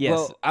 questions. Yes,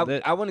 Well,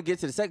 the- I want to get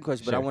to the second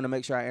question, but I Sure. want to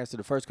make sure I answer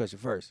the first question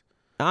first.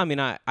 I mean,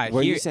 I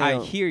Were you hear I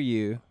saying- hear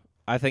you.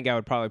 I think I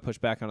would probably push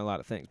back on a lot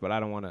of things, but I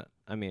don't want to.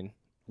 I mean,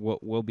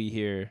 we'll be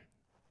here.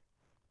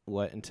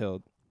 What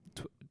until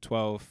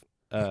 12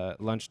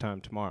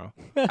 lunchtime tomorrow?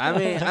 I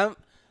mean, I'm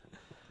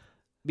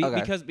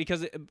Okay.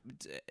 Because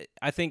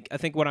I think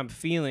what I'm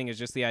feeling is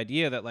just the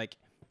idea that like,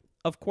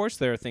 of course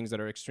there are things that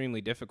are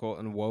extremely difficult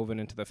and woven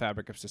into the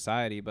fabric of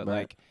society, but Right.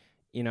 like,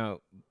 you know,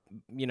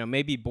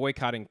 maybe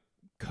boycotting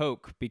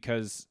Coke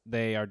because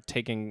they are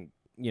taking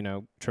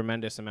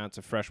tremendous amounts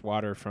of fresh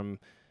water from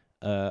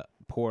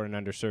poor and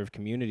underserved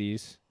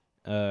communities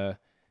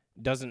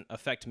doesn't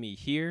affect me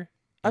here.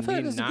 I and feel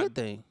like me that's a not- good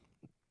thing.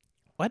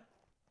 What?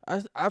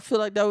 I feel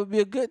like that would be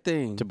a good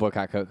thing. To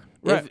boycott Coke.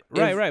 Right, If-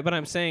 right. But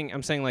I'm saying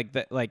like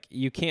that. Like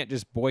you can't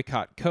just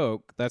boycott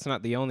Coke. That's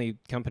not the only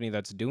company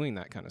that's doing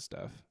that kind of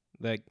stuff.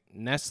 Like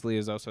Nestle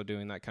is also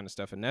doing that kind of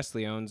stuff, and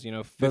Nestle owns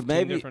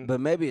 15 different. But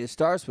maybe it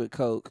starts with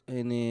Coke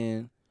and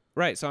then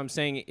Right. So I'm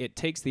saying it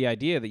takes the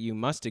idea that you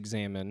must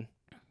examine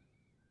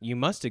the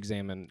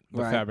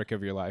Right. fabric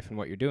of your life and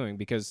what you're doing,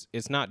 because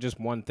it's not just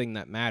one thing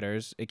that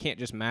matters. It can't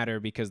just matter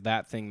because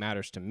that thing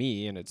matters to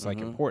me and it's like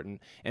important.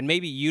 And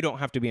maybe you don't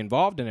have to be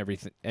involved in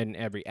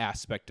every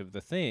aspect of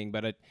the thing,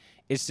 but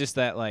it's just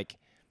that like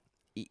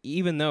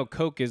even though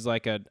Coke is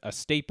like a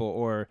staple,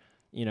 or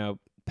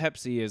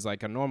Pepsi is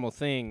like a normal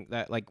thing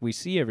that like we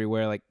see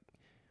everywhere, like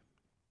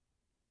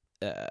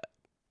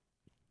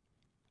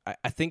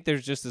I think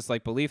there's just this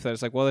like belief that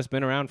it's like, well, it's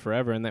been around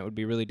forever and that would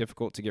be really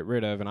difficult to get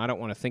rid of, and I don't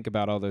want to think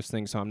about all those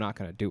things, so I'm not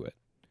going to do it.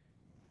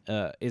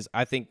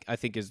 I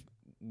think is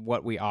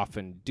what we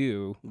often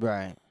do.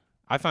 right.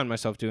 I find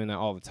myself doing that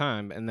all the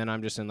time, and then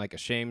I'm just in like a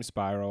shame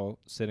spiral,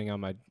 sitting on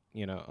my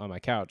on my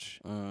couch,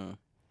 and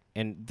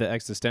the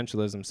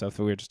existentialism stuff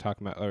that we were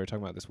talking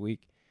about this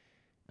week.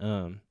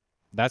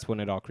 That's when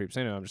it all creeps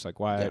in, and I'm just like,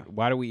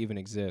 why do we even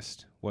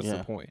exist? What's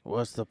the point?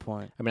 What's the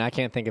point? I mean, I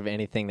can't think of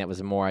anything that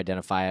was more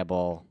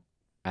identifiable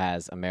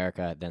as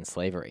America than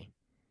slavery.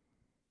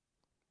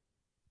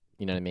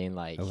 You know what I mean?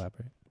 Like,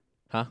 Elaborate.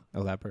 Huh?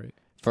 Elaborate.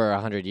 for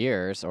 100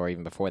 years, or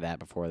even before that,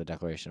 before the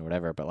Declaration or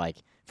whatever, but like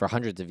for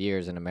hundreds of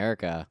years in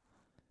America,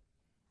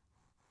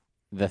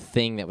 the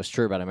thing that was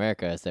true about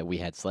America is that we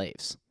had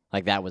slaves.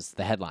 Like that was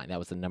the headline. That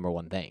was the number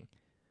one thing.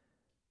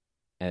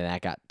 And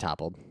that got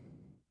toppled.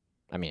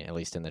 I mean, at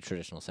least in the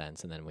traditional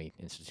sense. And then we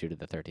instituted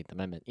the 13th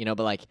Amendment, but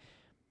like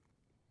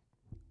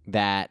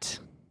that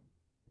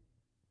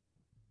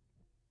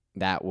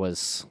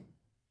was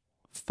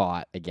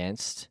fought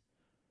against,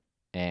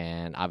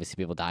 and obviously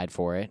people died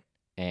for it,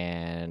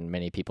 and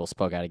many people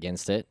spoke out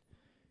against it,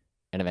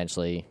 and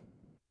eventually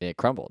it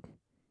crumbled.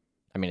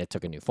 I mean, it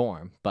took a new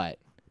form, but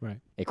Right.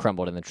 it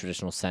crumbled in the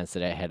traditional sense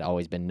that it had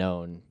always been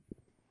known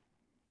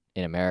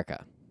in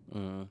America.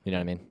 Mm. You know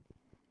what I mean?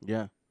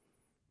 Yeah.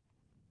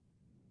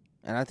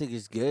 And I think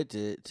it's good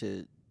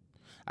to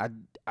I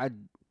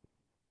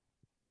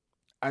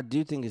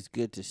do think it's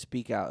good to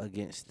speak out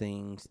against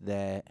things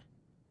that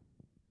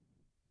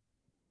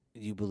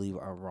you believe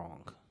are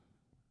wrong.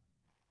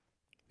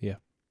 Yeah.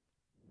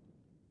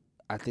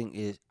 I think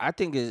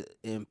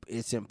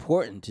it's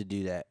important to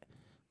do that,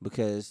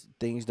 because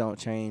things don't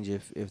change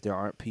if there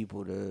aren't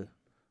people to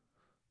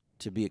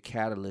be a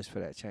catalyst for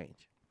that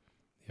change.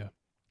 Yeah.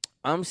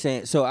 I'm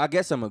saying, so I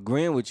guess I'm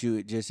agreeing with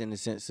you just in the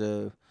sense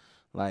of,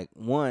 like,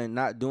 one,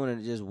 not doing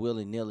it just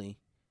willy-nilly.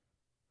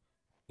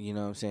 You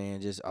know what I'm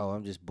saying? Just,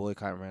 I'm just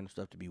boycotting random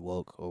stuff to be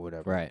woke or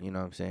whatever. Right. You know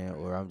what I'm saying?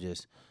 Or I'm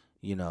just,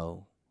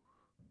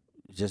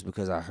 just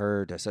because I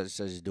heard that such and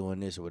such is doing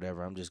this or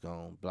whatever, I'm just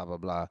going blah, blah,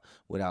 blah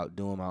without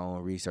doing my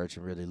own research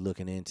and really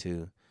looking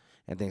into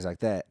and things like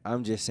that.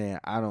 I'm just saying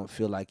I don't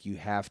feel like you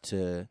have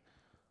to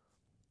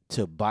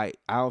bite.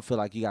 I don't feel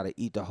like you got to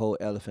eat the whole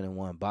elephant in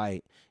one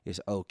bite. It's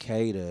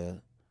okay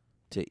to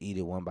eat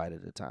it one bite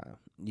at a time.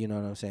 You know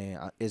what I'm saying?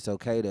 It's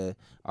okay to,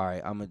 all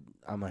right, I'm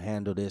going to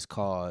handle this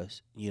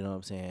cause, you know what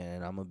I'm saying?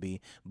 And I'm going to be,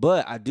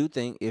 but I do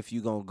think if you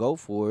going to go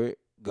for it,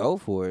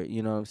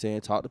 you know what I'm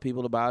saying? Talk to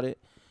people about it.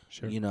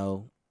 Sure. You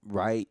know,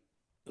 write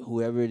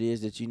whoever it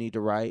is that you need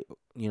to write.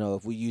 You know,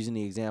 if we're using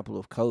the example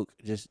of Coke,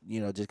 just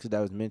because that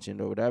was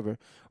mentioned or whatever,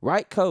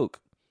 write Coke.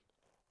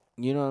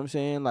 You know what I'm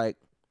saying? Like,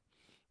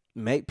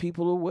 make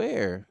people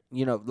aware.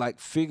 You know, like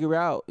figure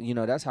out. You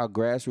know, that's how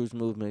grassroots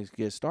movements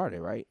get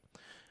started, right?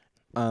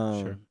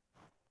 Sure.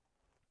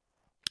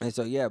 And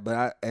so yeah,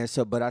 but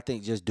I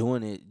think just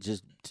doing it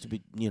just to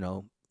be,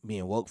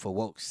 being woke for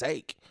woke's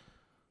sake,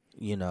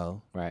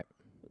 Right.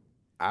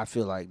 I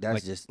feel like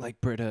that's just like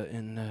Britta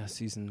in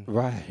season.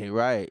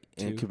 right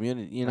in 2.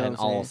 community, you know, And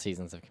what I'm all saying?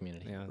 seasons of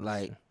Community. Yeah, that's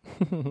Like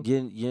true.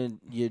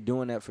 you're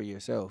doing that for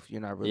yourself. You're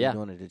not really Yeah.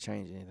 doing it to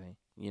change anything,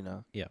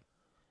 Yeah.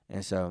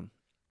 And so,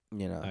 I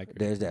agree.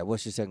 there's that.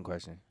 What's your second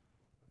question?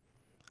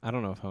 I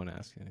don't know if I want to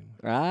ask you anymore.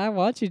 I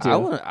want you to. I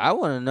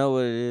want to know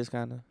what it is.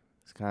 Kind of.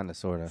 It's kind of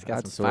sort of. It's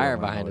got some fire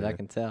behind it, I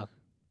can tell.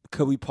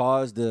 Could we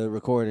pause the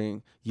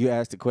recording? You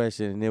asked the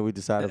question, and then we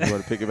decide if we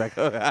want to pick it back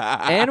up.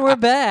 And we're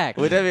back.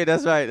 Well,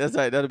 that's right.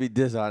 That'll be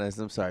dishonest.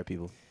 I'm sorry,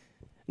 people.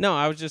 No,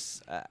 I was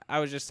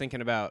just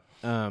thinking about.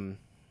 I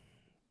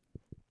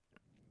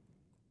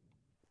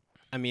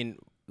mean,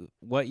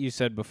 what you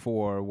said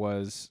before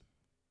was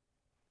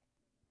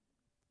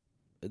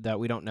that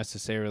we don't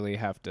necessarily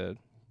have to,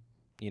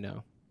 I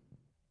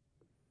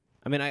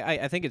mean,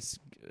 I think it's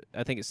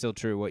still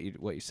true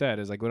what you said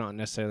is like we don't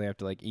necessarily have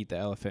to like eat the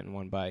elephant in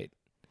one bite.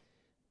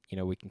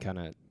 We can kind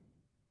of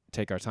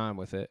take our time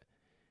with it.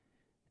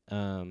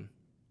 And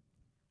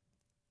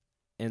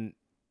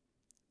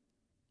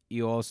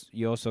you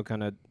also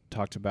kind of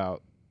talked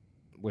about,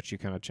 which you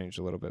kind of changed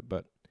a little bit,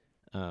 but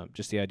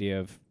just the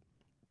idea of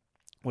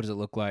what does it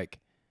look like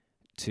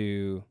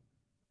to,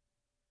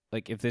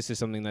 like, if this is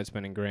something that's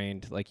been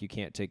ingrained, like you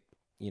can't take,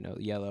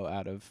 yellow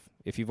out of,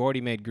 if you've already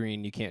made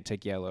green, you can't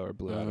take yellow or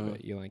blue out of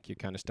it. You're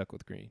kind of stuck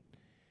with green.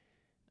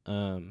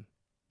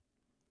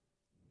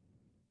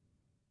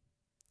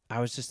 I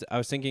was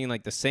thinking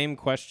like the same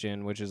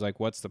question, which is like,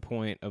 what's the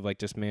point of like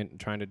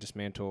trying to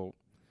dismantle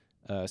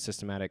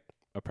systematic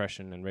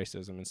oppression and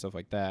racism and stuff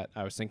like that?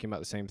 I was thinking about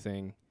the same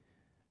thing,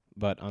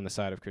 but on the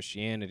side of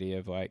Christianity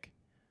of like,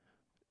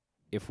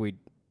 if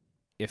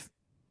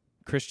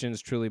Christians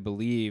truly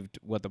believed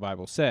what the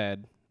Bible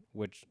said,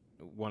 which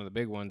one of the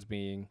big ones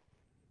being,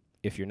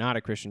 if you're not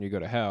a Christian, you go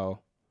to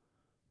hell,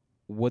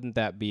 wouldn't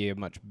that be a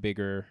much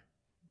bigger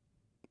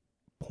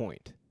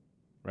point,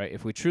 right?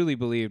 If we truly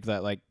believed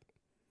that, like,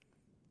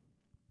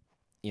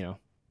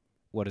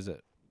 what is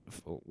it?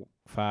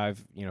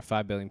 5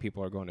 billion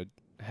people are going to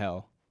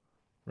hell,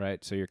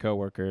 right? So your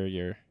coworker,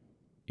 your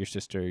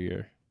sister,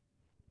 your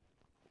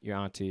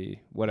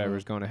auntie, whatever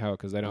is going to hell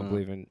because they don't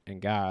believe in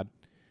God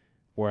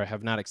or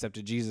have not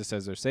accepted Jesus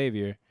as their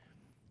savior.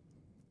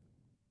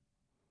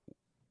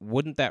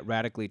 Wouldn't that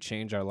radically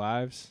change our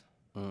lives?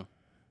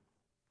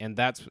 And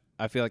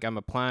I feel like I'm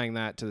applying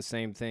that to the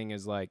same thing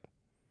as like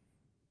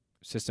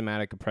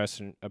systematic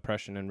oppression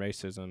and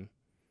racism,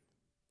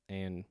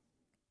 and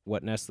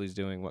what Nestle's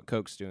doing, what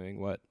Coke's doing,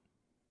 what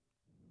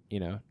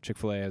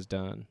Chick-fil-A has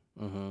done,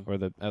 or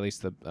at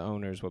least the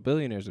owners, what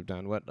billionaires have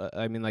done. What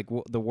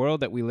the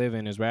world that we live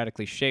in is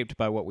radically shaped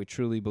by what we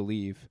truly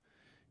believe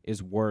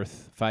is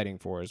worth fighting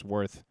for, is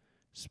worth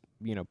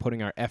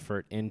putting our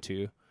effort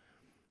into,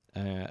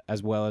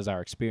 as well as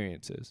our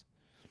experiences.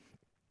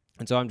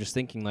 And so I'm just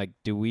thinking, like,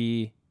 do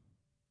we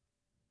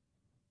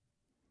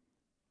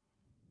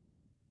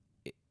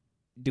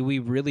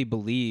really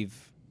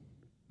believe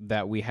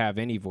that we have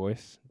any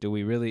voice? Do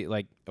we really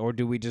or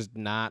do we just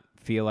not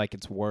feel like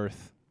it's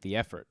worth the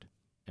effort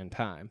and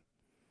time?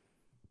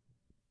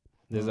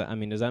 Does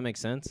that make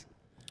sense?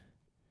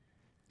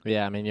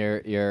 Yeah, I mean,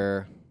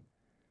 you're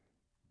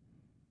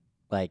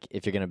like,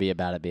 if you're gonna be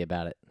about it, be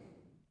about it.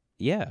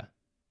 Yeah.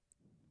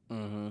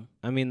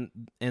 I mean,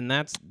 and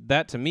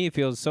that to me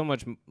feels so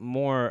much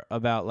more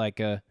about like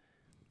that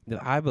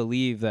I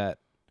believe that,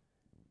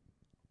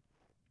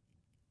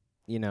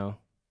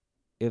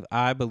 if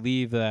I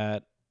believe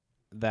that,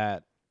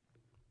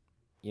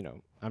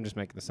 I'm just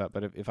making this up,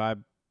 but if I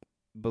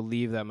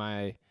believe that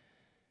my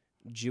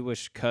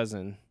Jewish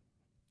cousin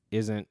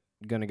isn't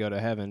going to go to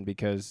heaven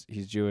because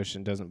he's Jewish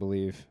and doesn't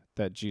believe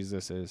that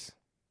Jesus is,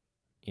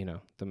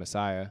 the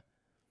Messiah,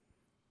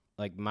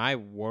 like my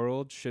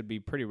world should be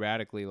pretty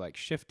radically like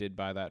shifted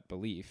by that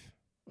belief.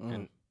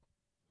 And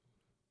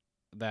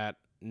that,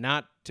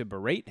 not to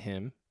berate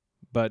him,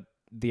 but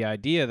the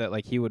idea that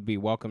like he would be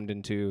welcomed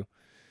into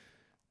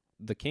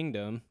the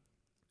kingdom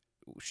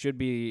should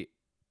be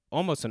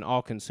almost an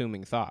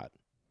all-consuming thought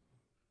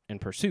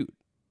and pursuit,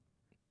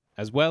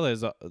 as well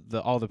as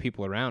all the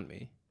people around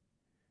me.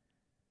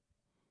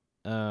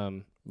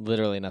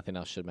 Literally nothing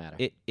else should matter.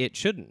 it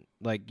shouldn't.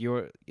 Like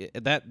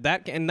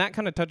that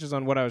kind of touches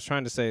on what I was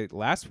trying to say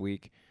last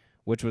week,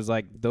 which was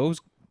like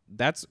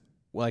that's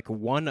like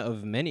one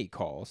of many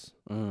calls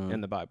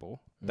in the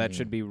Bible that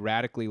should be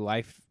radically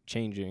life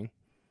changing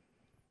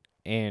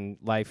and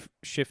life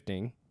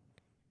shifting,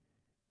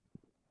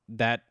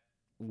 that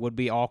would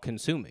be all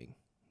consuming,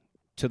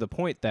 to the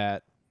point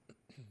that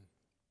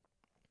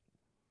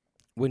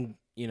when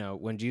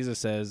Jesus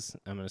says,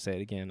 I'm going to say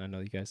it again, I know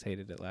you guys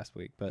hated it last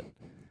week, but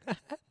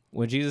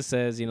when Jesus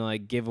says,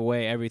 like, give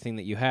away everything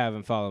that you have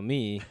and follow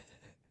me,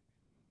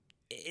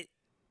 it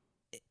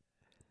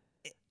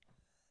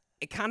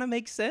kind of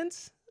makes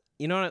sense.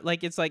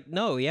 Like, it's like,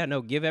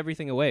 no, give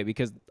everything away,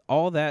 because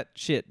all that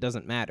shit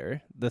doesn't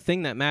matter. The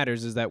thing that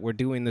matters is that we're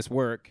doing this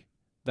work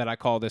that I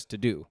call this to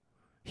do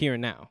here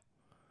and now,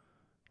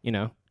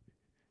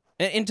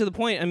 And to the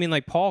point, I mean,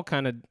 like, Paul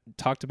kind of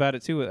talked about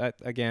it too,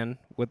 again,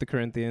 with the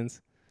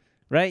Corinthians,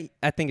 right?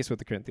 I think it's with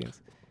the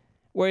Corinthians,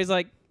 where he's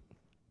like,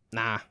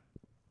 nah,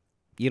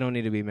 you don't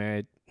need to be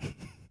married.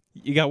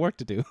 You got work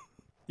to do.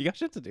 You got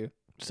shit to do.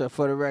 So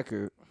for the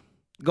record,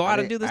 go out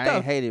and do the stuff. I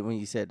didn't hate it when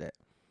you said that.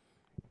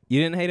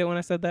 You didn't hate it when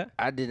I said that?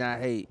 I did not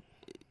hate,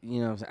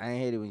 what I'm saying? I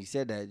didn't hate it when you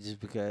said that, just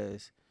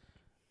because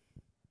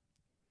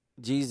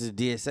Jesus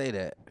did say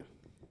that.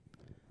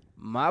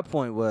 My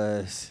point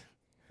was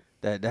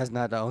that's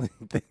not the only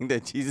thing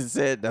that Jesus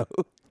said, though.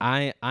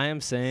 I am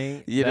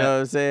saying, you know what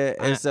I'm saying?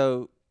 And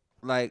so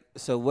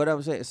what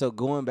I'm saying, so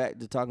going back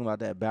to talking about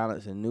that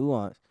balance and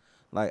nuance,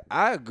 like,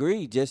 I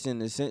agree, just in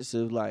the sense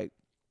of, like,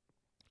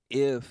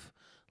 if,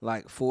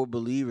 like, for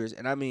believers,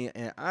 and I mean,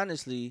 and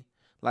honestly,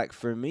 like,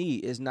 for me,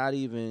 it's not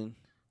even,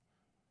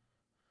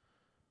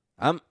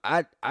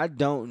 I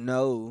don't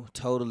know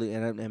totally,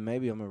 and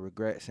maybe I'm going to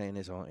regret saying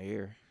this on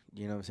air,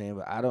 you know what I'm saying?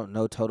 But I don't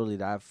know totally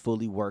that I've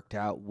fully worked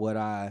out what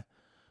I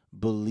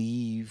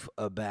believe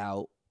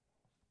about,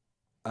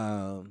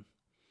 God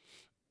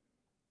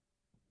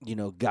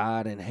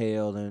and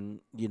hell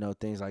and,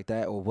 things like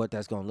that, or what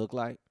that's going to look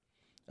like.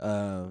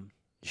 You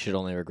should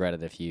only regret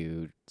it if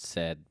you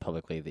said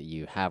publicly that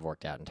you have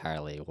worked out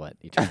entirely what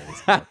eternity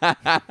is like.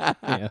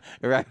 Yeah,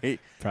 right.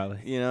 Probably.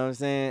 You know what I'm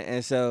saying?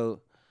 And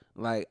so,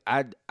 like,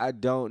 I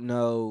don't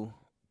know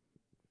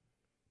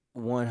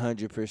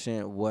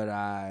 100% what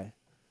I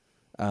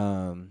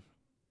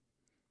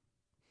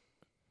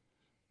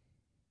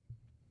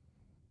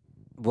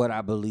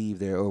believe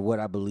there, or what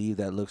I believe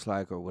that looks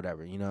like, or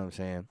whatever. You know what I'm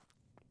saying?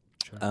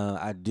 Sure.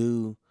 I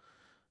do.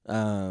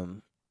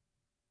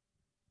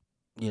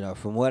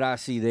 From what I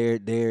see,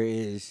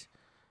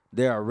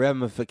 there are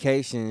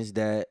ramifications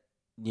that,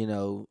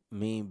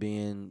 me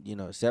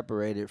being,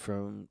 separated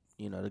from,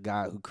 the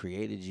God who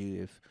created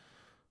you. If,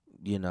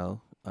 you're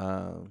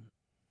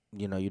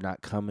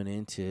not coming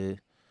into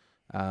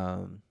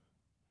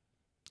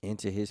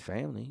his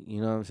family,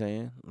 you know what I'm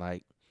saying?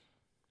 Like,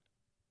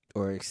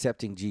 or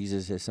accepting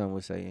Jesus, as some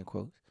would say, in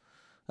quotes.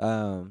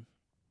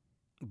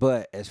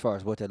 But as far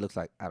as what that looks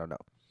like, I don't know.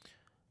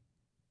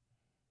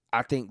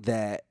 I think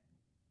that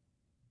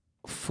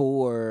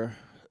for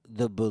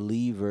the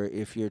believer,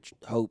 if your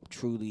hope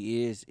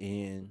truly is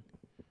in,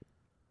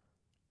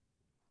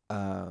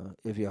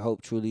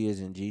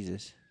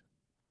 Jesus,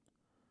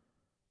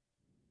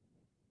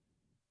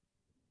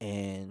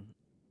 and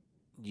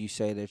you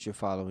say that you're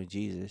following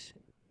Jesus,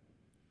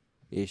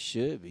 it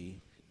should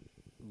be,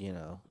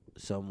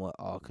 somewhat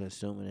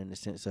all-consuming, in the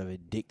sense of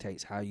it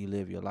dictates how you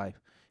live your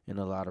life in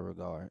a lot of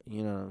regard.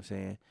 You know what I'm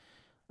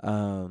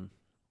saying?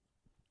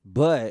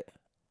 But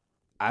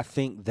I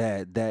think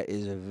that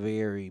is a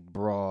very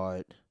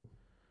broad,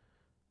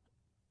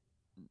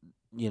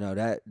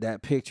 that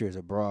picture is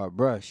a broad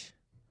brush.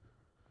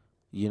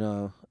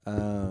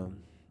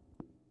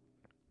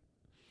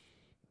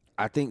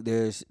 I think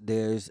there's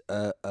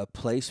a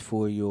place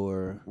for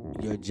your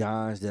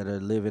Johns that are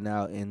living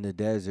out in the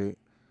desert,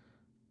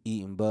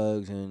 eating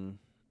bugs and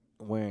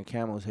wearing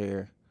camel's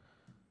hair.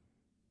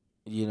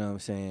 You know what I'm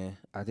saying?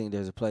 I think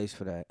there's a place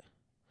for that.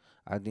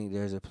 I think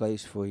there's a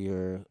place for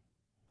your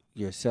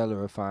seller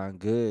refined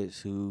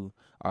goods who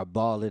are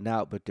balling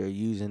out, but they're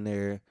using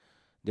their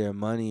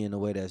money in a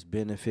way that's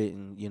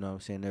benefiting, you know what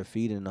I'm saying? They're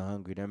feeding the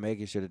hungry. They're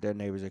making sure that their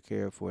neighbors are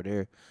cared for.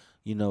 They're,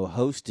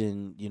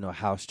 hosting,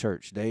 house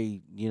church.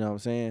 They, you know what I'm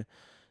saying?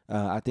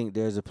 I think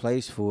there's a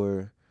place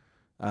for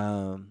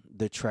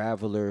the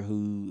traveler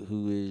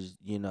who is,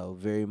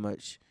 very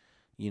much,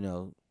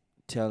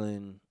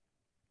 telling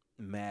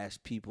mass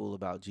people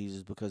about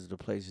Jesus because of the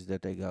places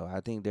that they go.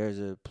 I think there's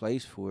a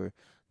place for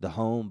the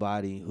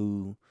homebody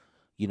who,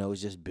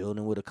 is just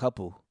building with a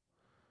couple.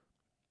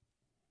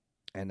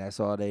 And that's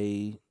all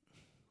they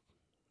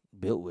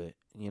built with,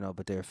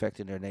 but they're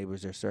affecting their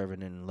neighbors, they're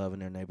serving and loving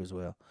their neighbors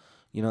well.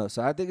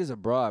 So I think it's a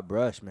broad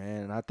brush,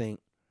 man. And I think,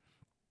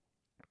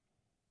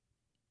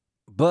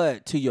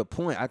 but to your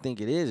point, I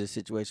think it is a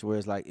situation where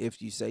it's like,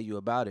 if you say you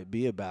about it,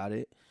 be about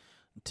it,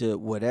 to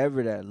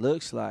whatever that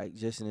looks like,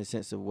 just in the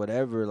sense of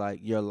whatever, like,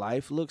 your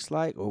life looks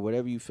like, or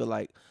whatever you feel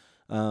like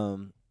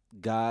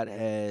God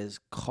has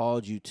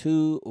called you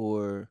to,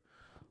 or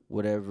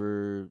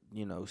whatever,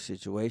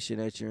 situation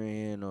that you're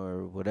in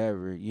or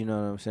whatever, you know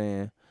what I'm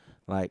saying?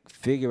 Like,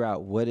 figure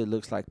out what it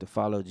looks like to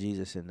follow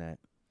Jesus in that.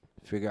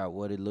 Figure out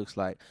what it looks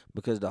like,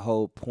 because the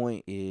whole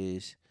point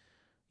is,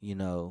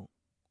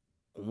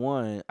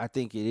 one, I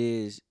think it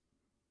is,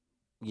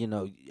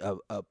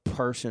 a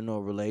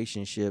personal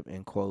relationship,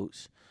 in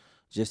quotes,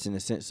 just in the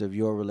sense of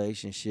your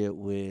relationship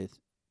with,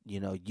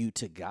 you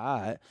to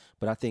God.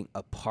 But I think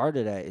a part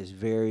of that is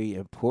very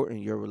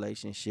important, your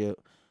relationship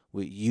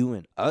with you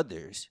and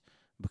others,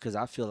 because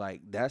I feel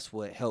like that's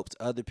what helps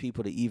other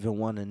people to even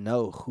want to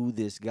know who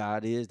this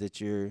God is that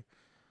you're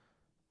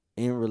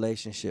in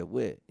relationship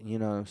with. You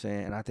know what I'm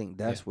saying? And I think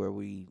that's where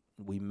we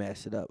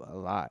mess it up a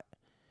lot,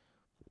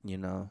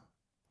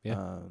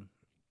 Yeah.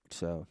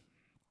 So,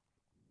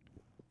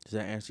 does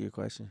that answer your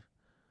question?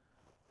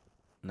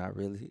 Not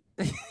really.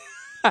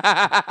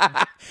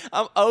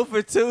 I'm 0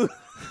 for 2.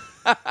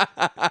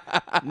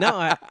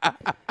 No,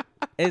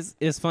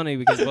 it's funny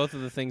because both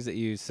of the things that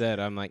you said,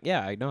 I'm like,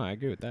 yeah, I know, I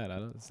agree with that.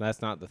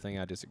 That's not the thing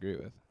I disagree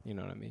with. You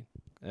know what I mean?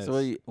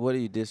 So what do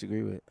you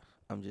disagree with?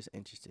 I'm just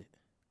interested.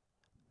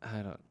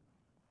 I don't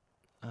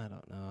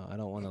know. I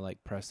don't want to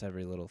like press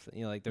every little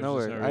thing. Like there's No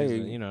just worries. no I hear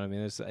reason. you. You know what I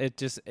mean?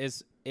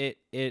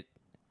 It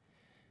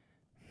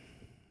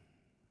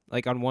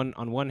like on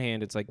one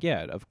hand, it's like,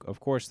 yeah, of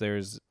course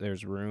there's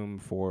room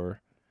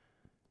for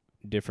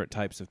different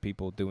types of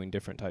people doing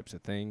different types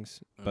of things,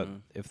 but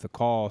if the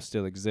call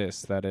still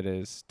exists that it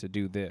is to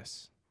do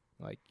this,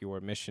 like your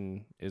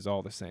mission is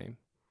all the same,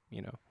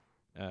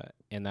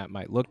 and that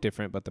might look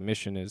different, but the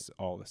mission is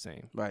all the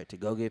same. Right, to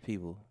go get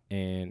people.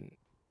 And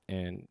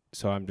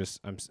so I'm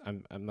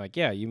like,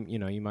 yeah,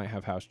 you might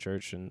have house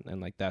church and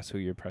like that's who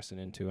you're pressing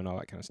into and all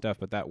that kind of stuff,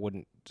 but that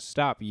wouldn't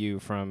stop you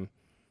from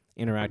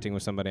interacting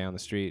with somebody on the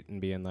street and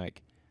being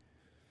like,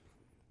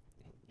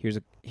 here's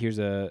a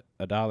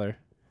 $1.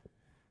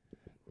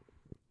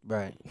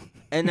 Right.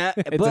 And that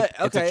It's but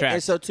a okay, tract.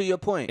 and so to your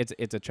point.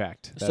 It's a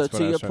tract. That's So what to I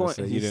was your trying point,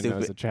 to say. you You didn't know it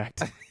was a stupid.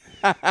 tract.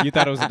 You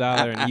thought it was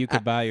 $1 and you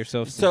could buy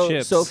yourself some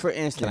chips. So for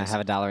instance, Can I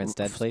have $1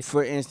 instead, please?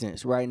 For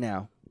instance, right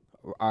now,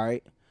 all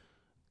right,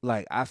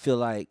 like I feel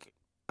like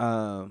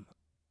the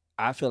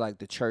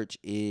church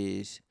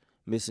is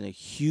missing a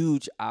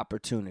huge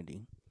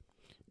opportunity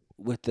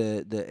with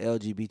the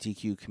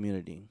LGBTQ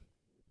community.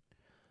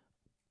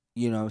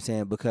 You know what I'm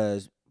saying?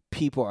 Because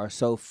people are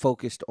so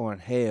focused on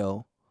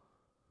hell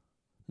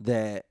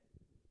that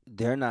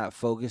they're not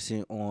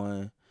focusing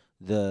on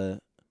this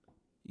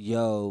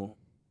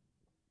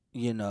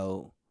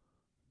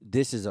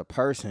is a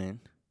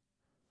person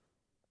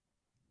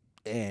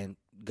and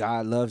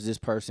God loves this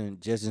person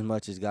just as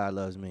much as God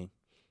loves me.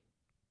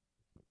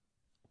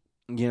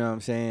 You know what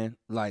I'm saying?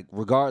 Like,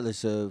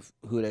 regardless of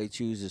who they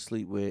choose to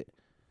sleep with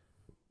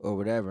or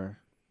whatever,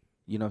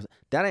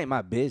 that ain't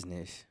my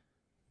business.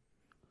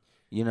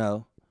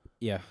 Yeah.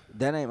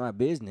 That ain't my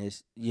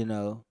business,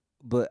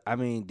 But I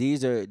mean,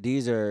 these are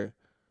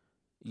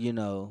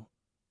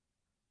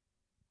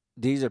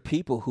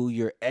people who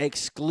you're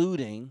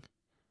excluding.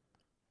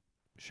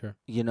 Sure.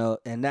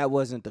 And that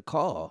wasn't the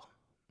call.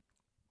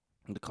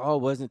 The call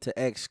wasn't to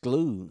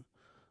exclude.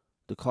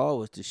 The call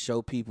was to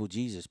show people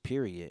Jesus,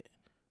 period.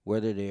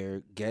 Whether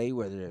they're gay,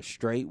 whether they're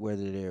straight,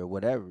 whether they're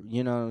whatever.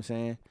 You know what I'm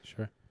saying?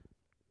 Sure.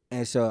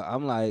 And so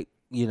I'm like,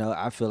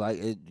 I feel like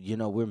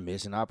we're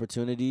missing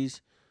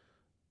opportunities,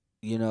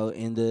 in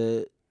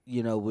the,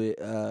 with,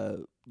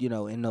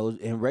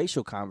 in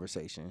racial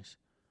conversations.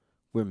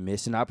 We're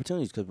missing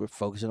opportunities because we're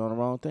focusing on the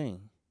wrong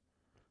thing.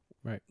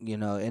 Right.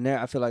 And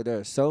I feel like there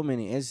are so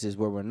many instances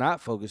where we're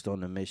not focused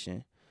on the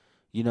mission.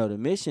 The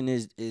mission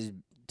is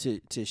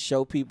to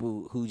show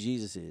people who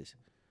Jesus is.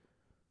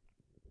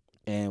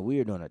 And we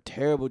are doing a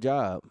terrible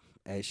job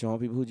at showing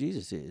people who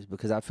Jesus is,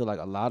 because I feel like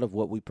a lot of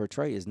what we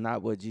portray is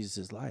not what Jesus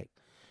is like.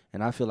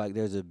 And I feel like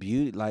there's a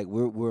beauty, like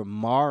we're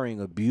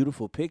marring a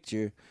beautiful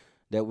picture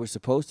that we're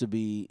supposed to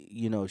be,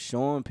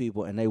 showing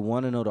people, and they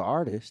want to know the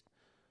artist,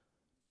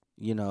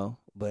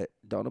 but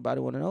don't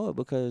nobody want to know it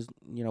because,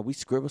 we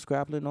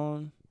scrappling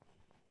on.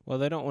 Well,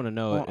 they don't want to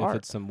know it if art.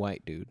 it's some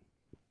white dude.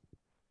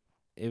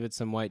 If it's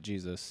some white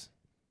Jesus,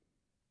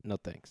 no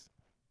thanks.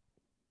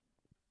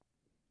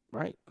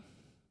 Right.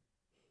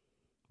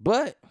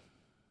 But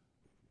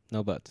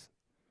No buts.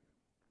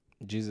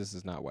 Jesus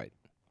is not white.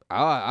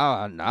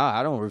 I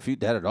don't refute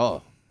that at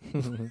all.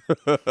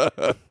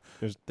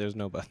 There's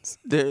no buts.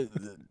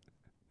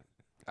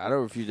 I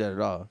don't refute that at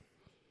all.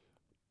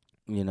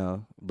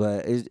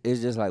 But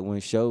it's just like when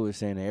Show was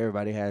saying that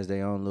everybody has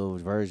their own little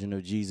version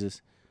of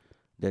Jesus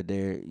that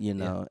they're,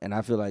 and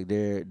I feel like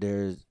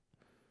there's,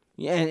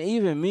 and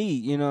even me,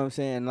 you know what I'm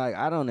saying? Like,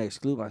 I don't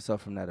exclude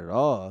myself from that at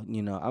all.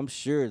 I'm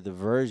sure the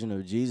version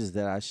of Jesus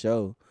that I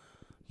show,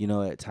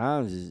 at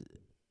times is,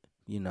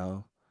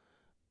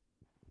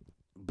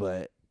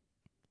 but,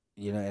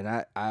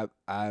 and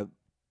I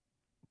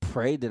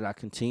pray that I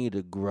continue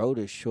to grow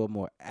to show a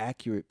more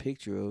accurate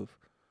picture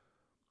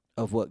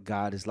of what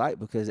God is like,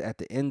 because at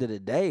the end of the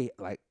day,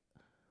 like,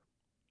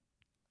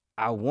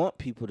 I want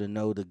people to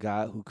know the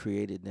God who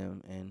created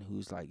them and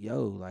who's like,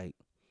 yo,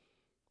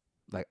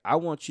 Like, I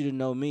want you to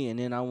know me, and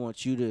then I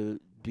want you to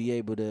be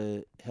able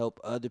to help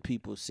other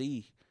people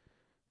see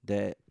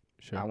that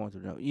Sure. I want to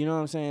know. You know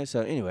what I'm saying?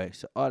 So anyway,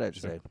 so all that to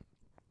Sure. say,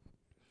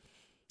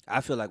 I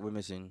feel like we're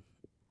missing,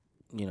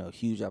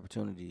 huge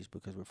opportunities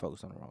because we're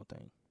focused on the wrong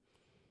thing.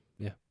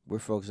 Yeah. We're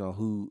focused on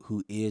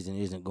who is and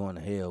isn't going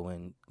to hell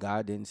when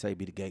God didn't say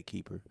be the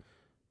gatekeeper.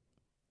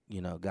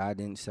 God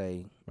didn't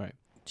say Right.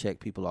 check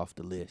people off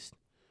the list.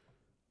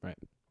 Right.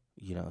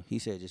 He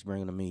said just bring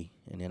them to me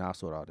and then I'll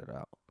sort all that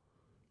out.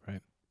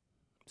 Right.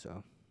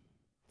 So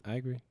I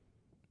agree.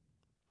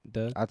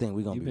 Doug, I think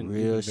we're going you've to be been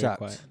real very shocked.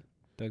 quiet.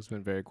 Doug's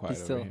been very quiet He's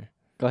over still- here.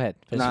 Go ahead.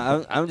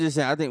 Nah, I'm just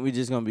saying. I think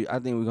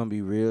we're gonna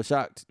be real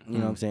shocked. You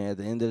know what I'm saying? At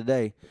the end of the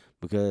day,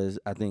 because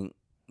I think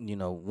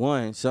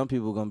some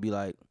people gonna be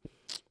like,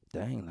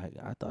 "Dang, like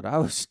I thought I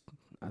was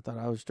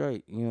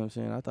straight." You know what I'm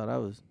saying? I thought I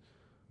was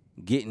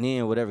getting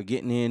in, whatever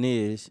getting in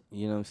is.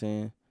 You know what I'm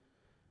saying?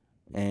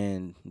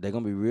 And they're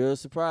gonna be real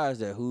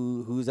surprised at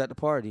who's at the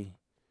party,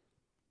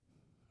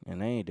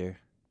 and they ain't there.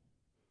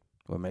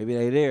 Or maybe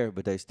they there,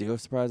 but they still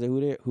surprised at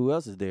who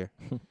else is there.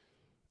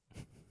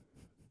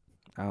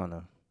 I don't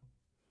know.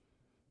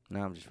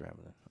 Now I'm just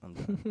rambling. I'm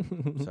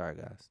done. Sorry,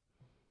 guys.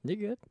 You're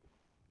good.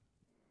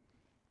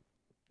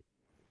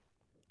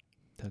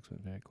 Doug's been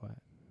very quiet.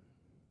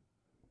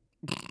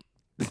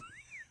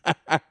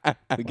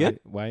 We good?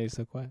 Why are you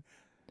so quiet?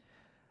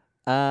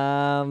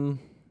 I'm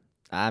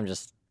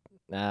just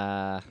He's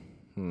so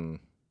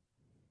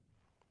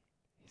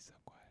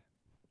quiet.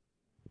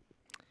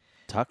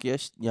 Talk your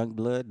young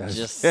blood. No,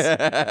 just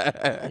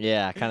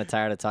yeah, kind of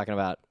tired of talking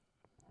about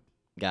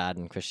God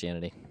and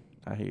Christianity.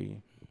 I hear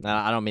you.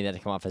 I don't mean that to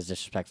come off as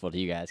disrespectful to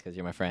you guys because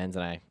you're my friends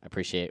and I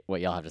appreciate what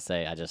y'all have to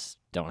say. I just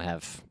don't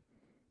have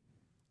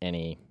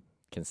any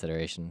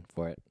consideration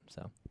for it.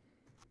 So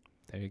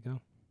There you go.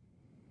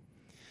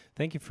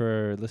 Thank you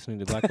for listening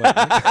to Black White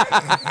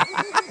Mix.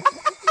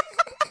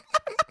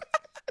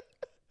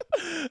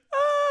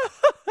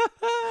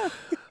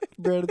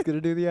 Brandon's gonna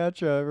do the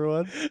outro,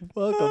 everyone.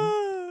 Welcome.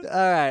 All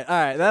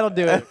right. That'll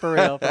do it for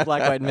real for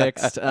Black, White,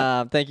 Mixed.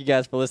 Thank you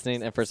guys for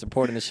listening and for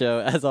supporting the show.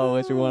 As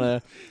always, we want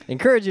to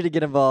encourage you to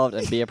get involved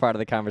and be a part of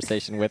the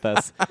conversation with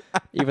us,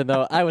 even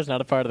though I was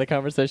not a part of the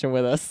conversation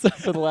with us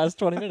for the last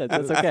 20 minutes.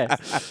 That's okay.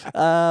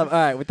 All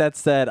right. With that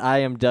said, I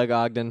am Doug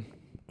Ogden.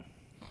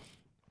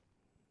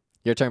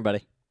 Your turn,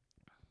 buddy.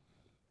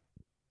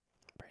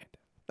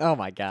 Oh,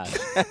 my gosh.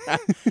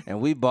 And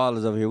we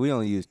ballers over here. We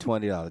only use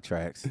 $20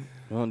 tracks.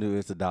 We don't do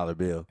it's a dollar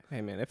bill. Hey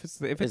man, if it's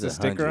It's a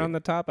sticker 100. on the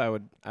top, I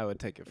would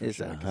take it for It's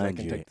sure because I can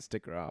 100. take the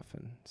sticker off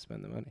and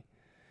spend the money.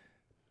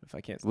 If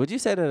I can't, Would you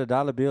say that a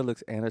dollar bill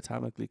looks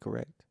anatomically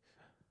correct?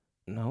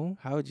 no.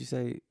 How would you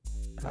say?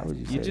 How would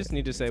you say? You just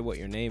need to say what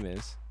your name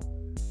is,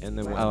 and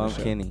then Oh, what I'm the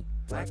show. Kenny.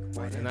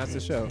 And that's the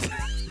show.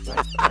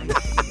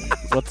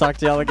 We'll talk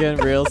to y'all again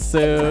real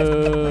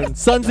soon.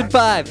 Suns in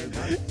 5.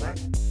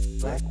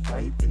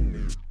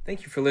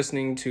 Thank you for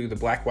listening to the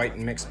Black, White,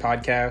 and Mixed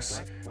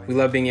podcast. We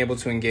love being able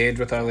to engage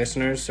with our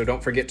listeners, so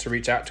don't forget to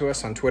reach out to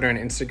us on Twitter and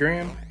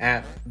Instagram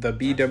at the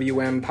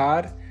BWM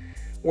Pod,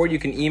 or you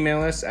can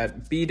email us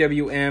at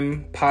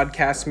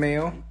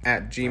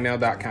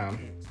bwmpodcastmail@gmail.com.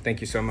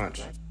 Thank you so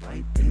much.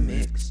 White and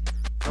mixed.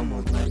 Come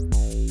on, black,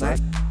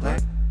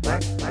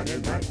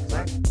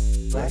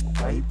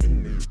 white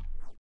and mixed.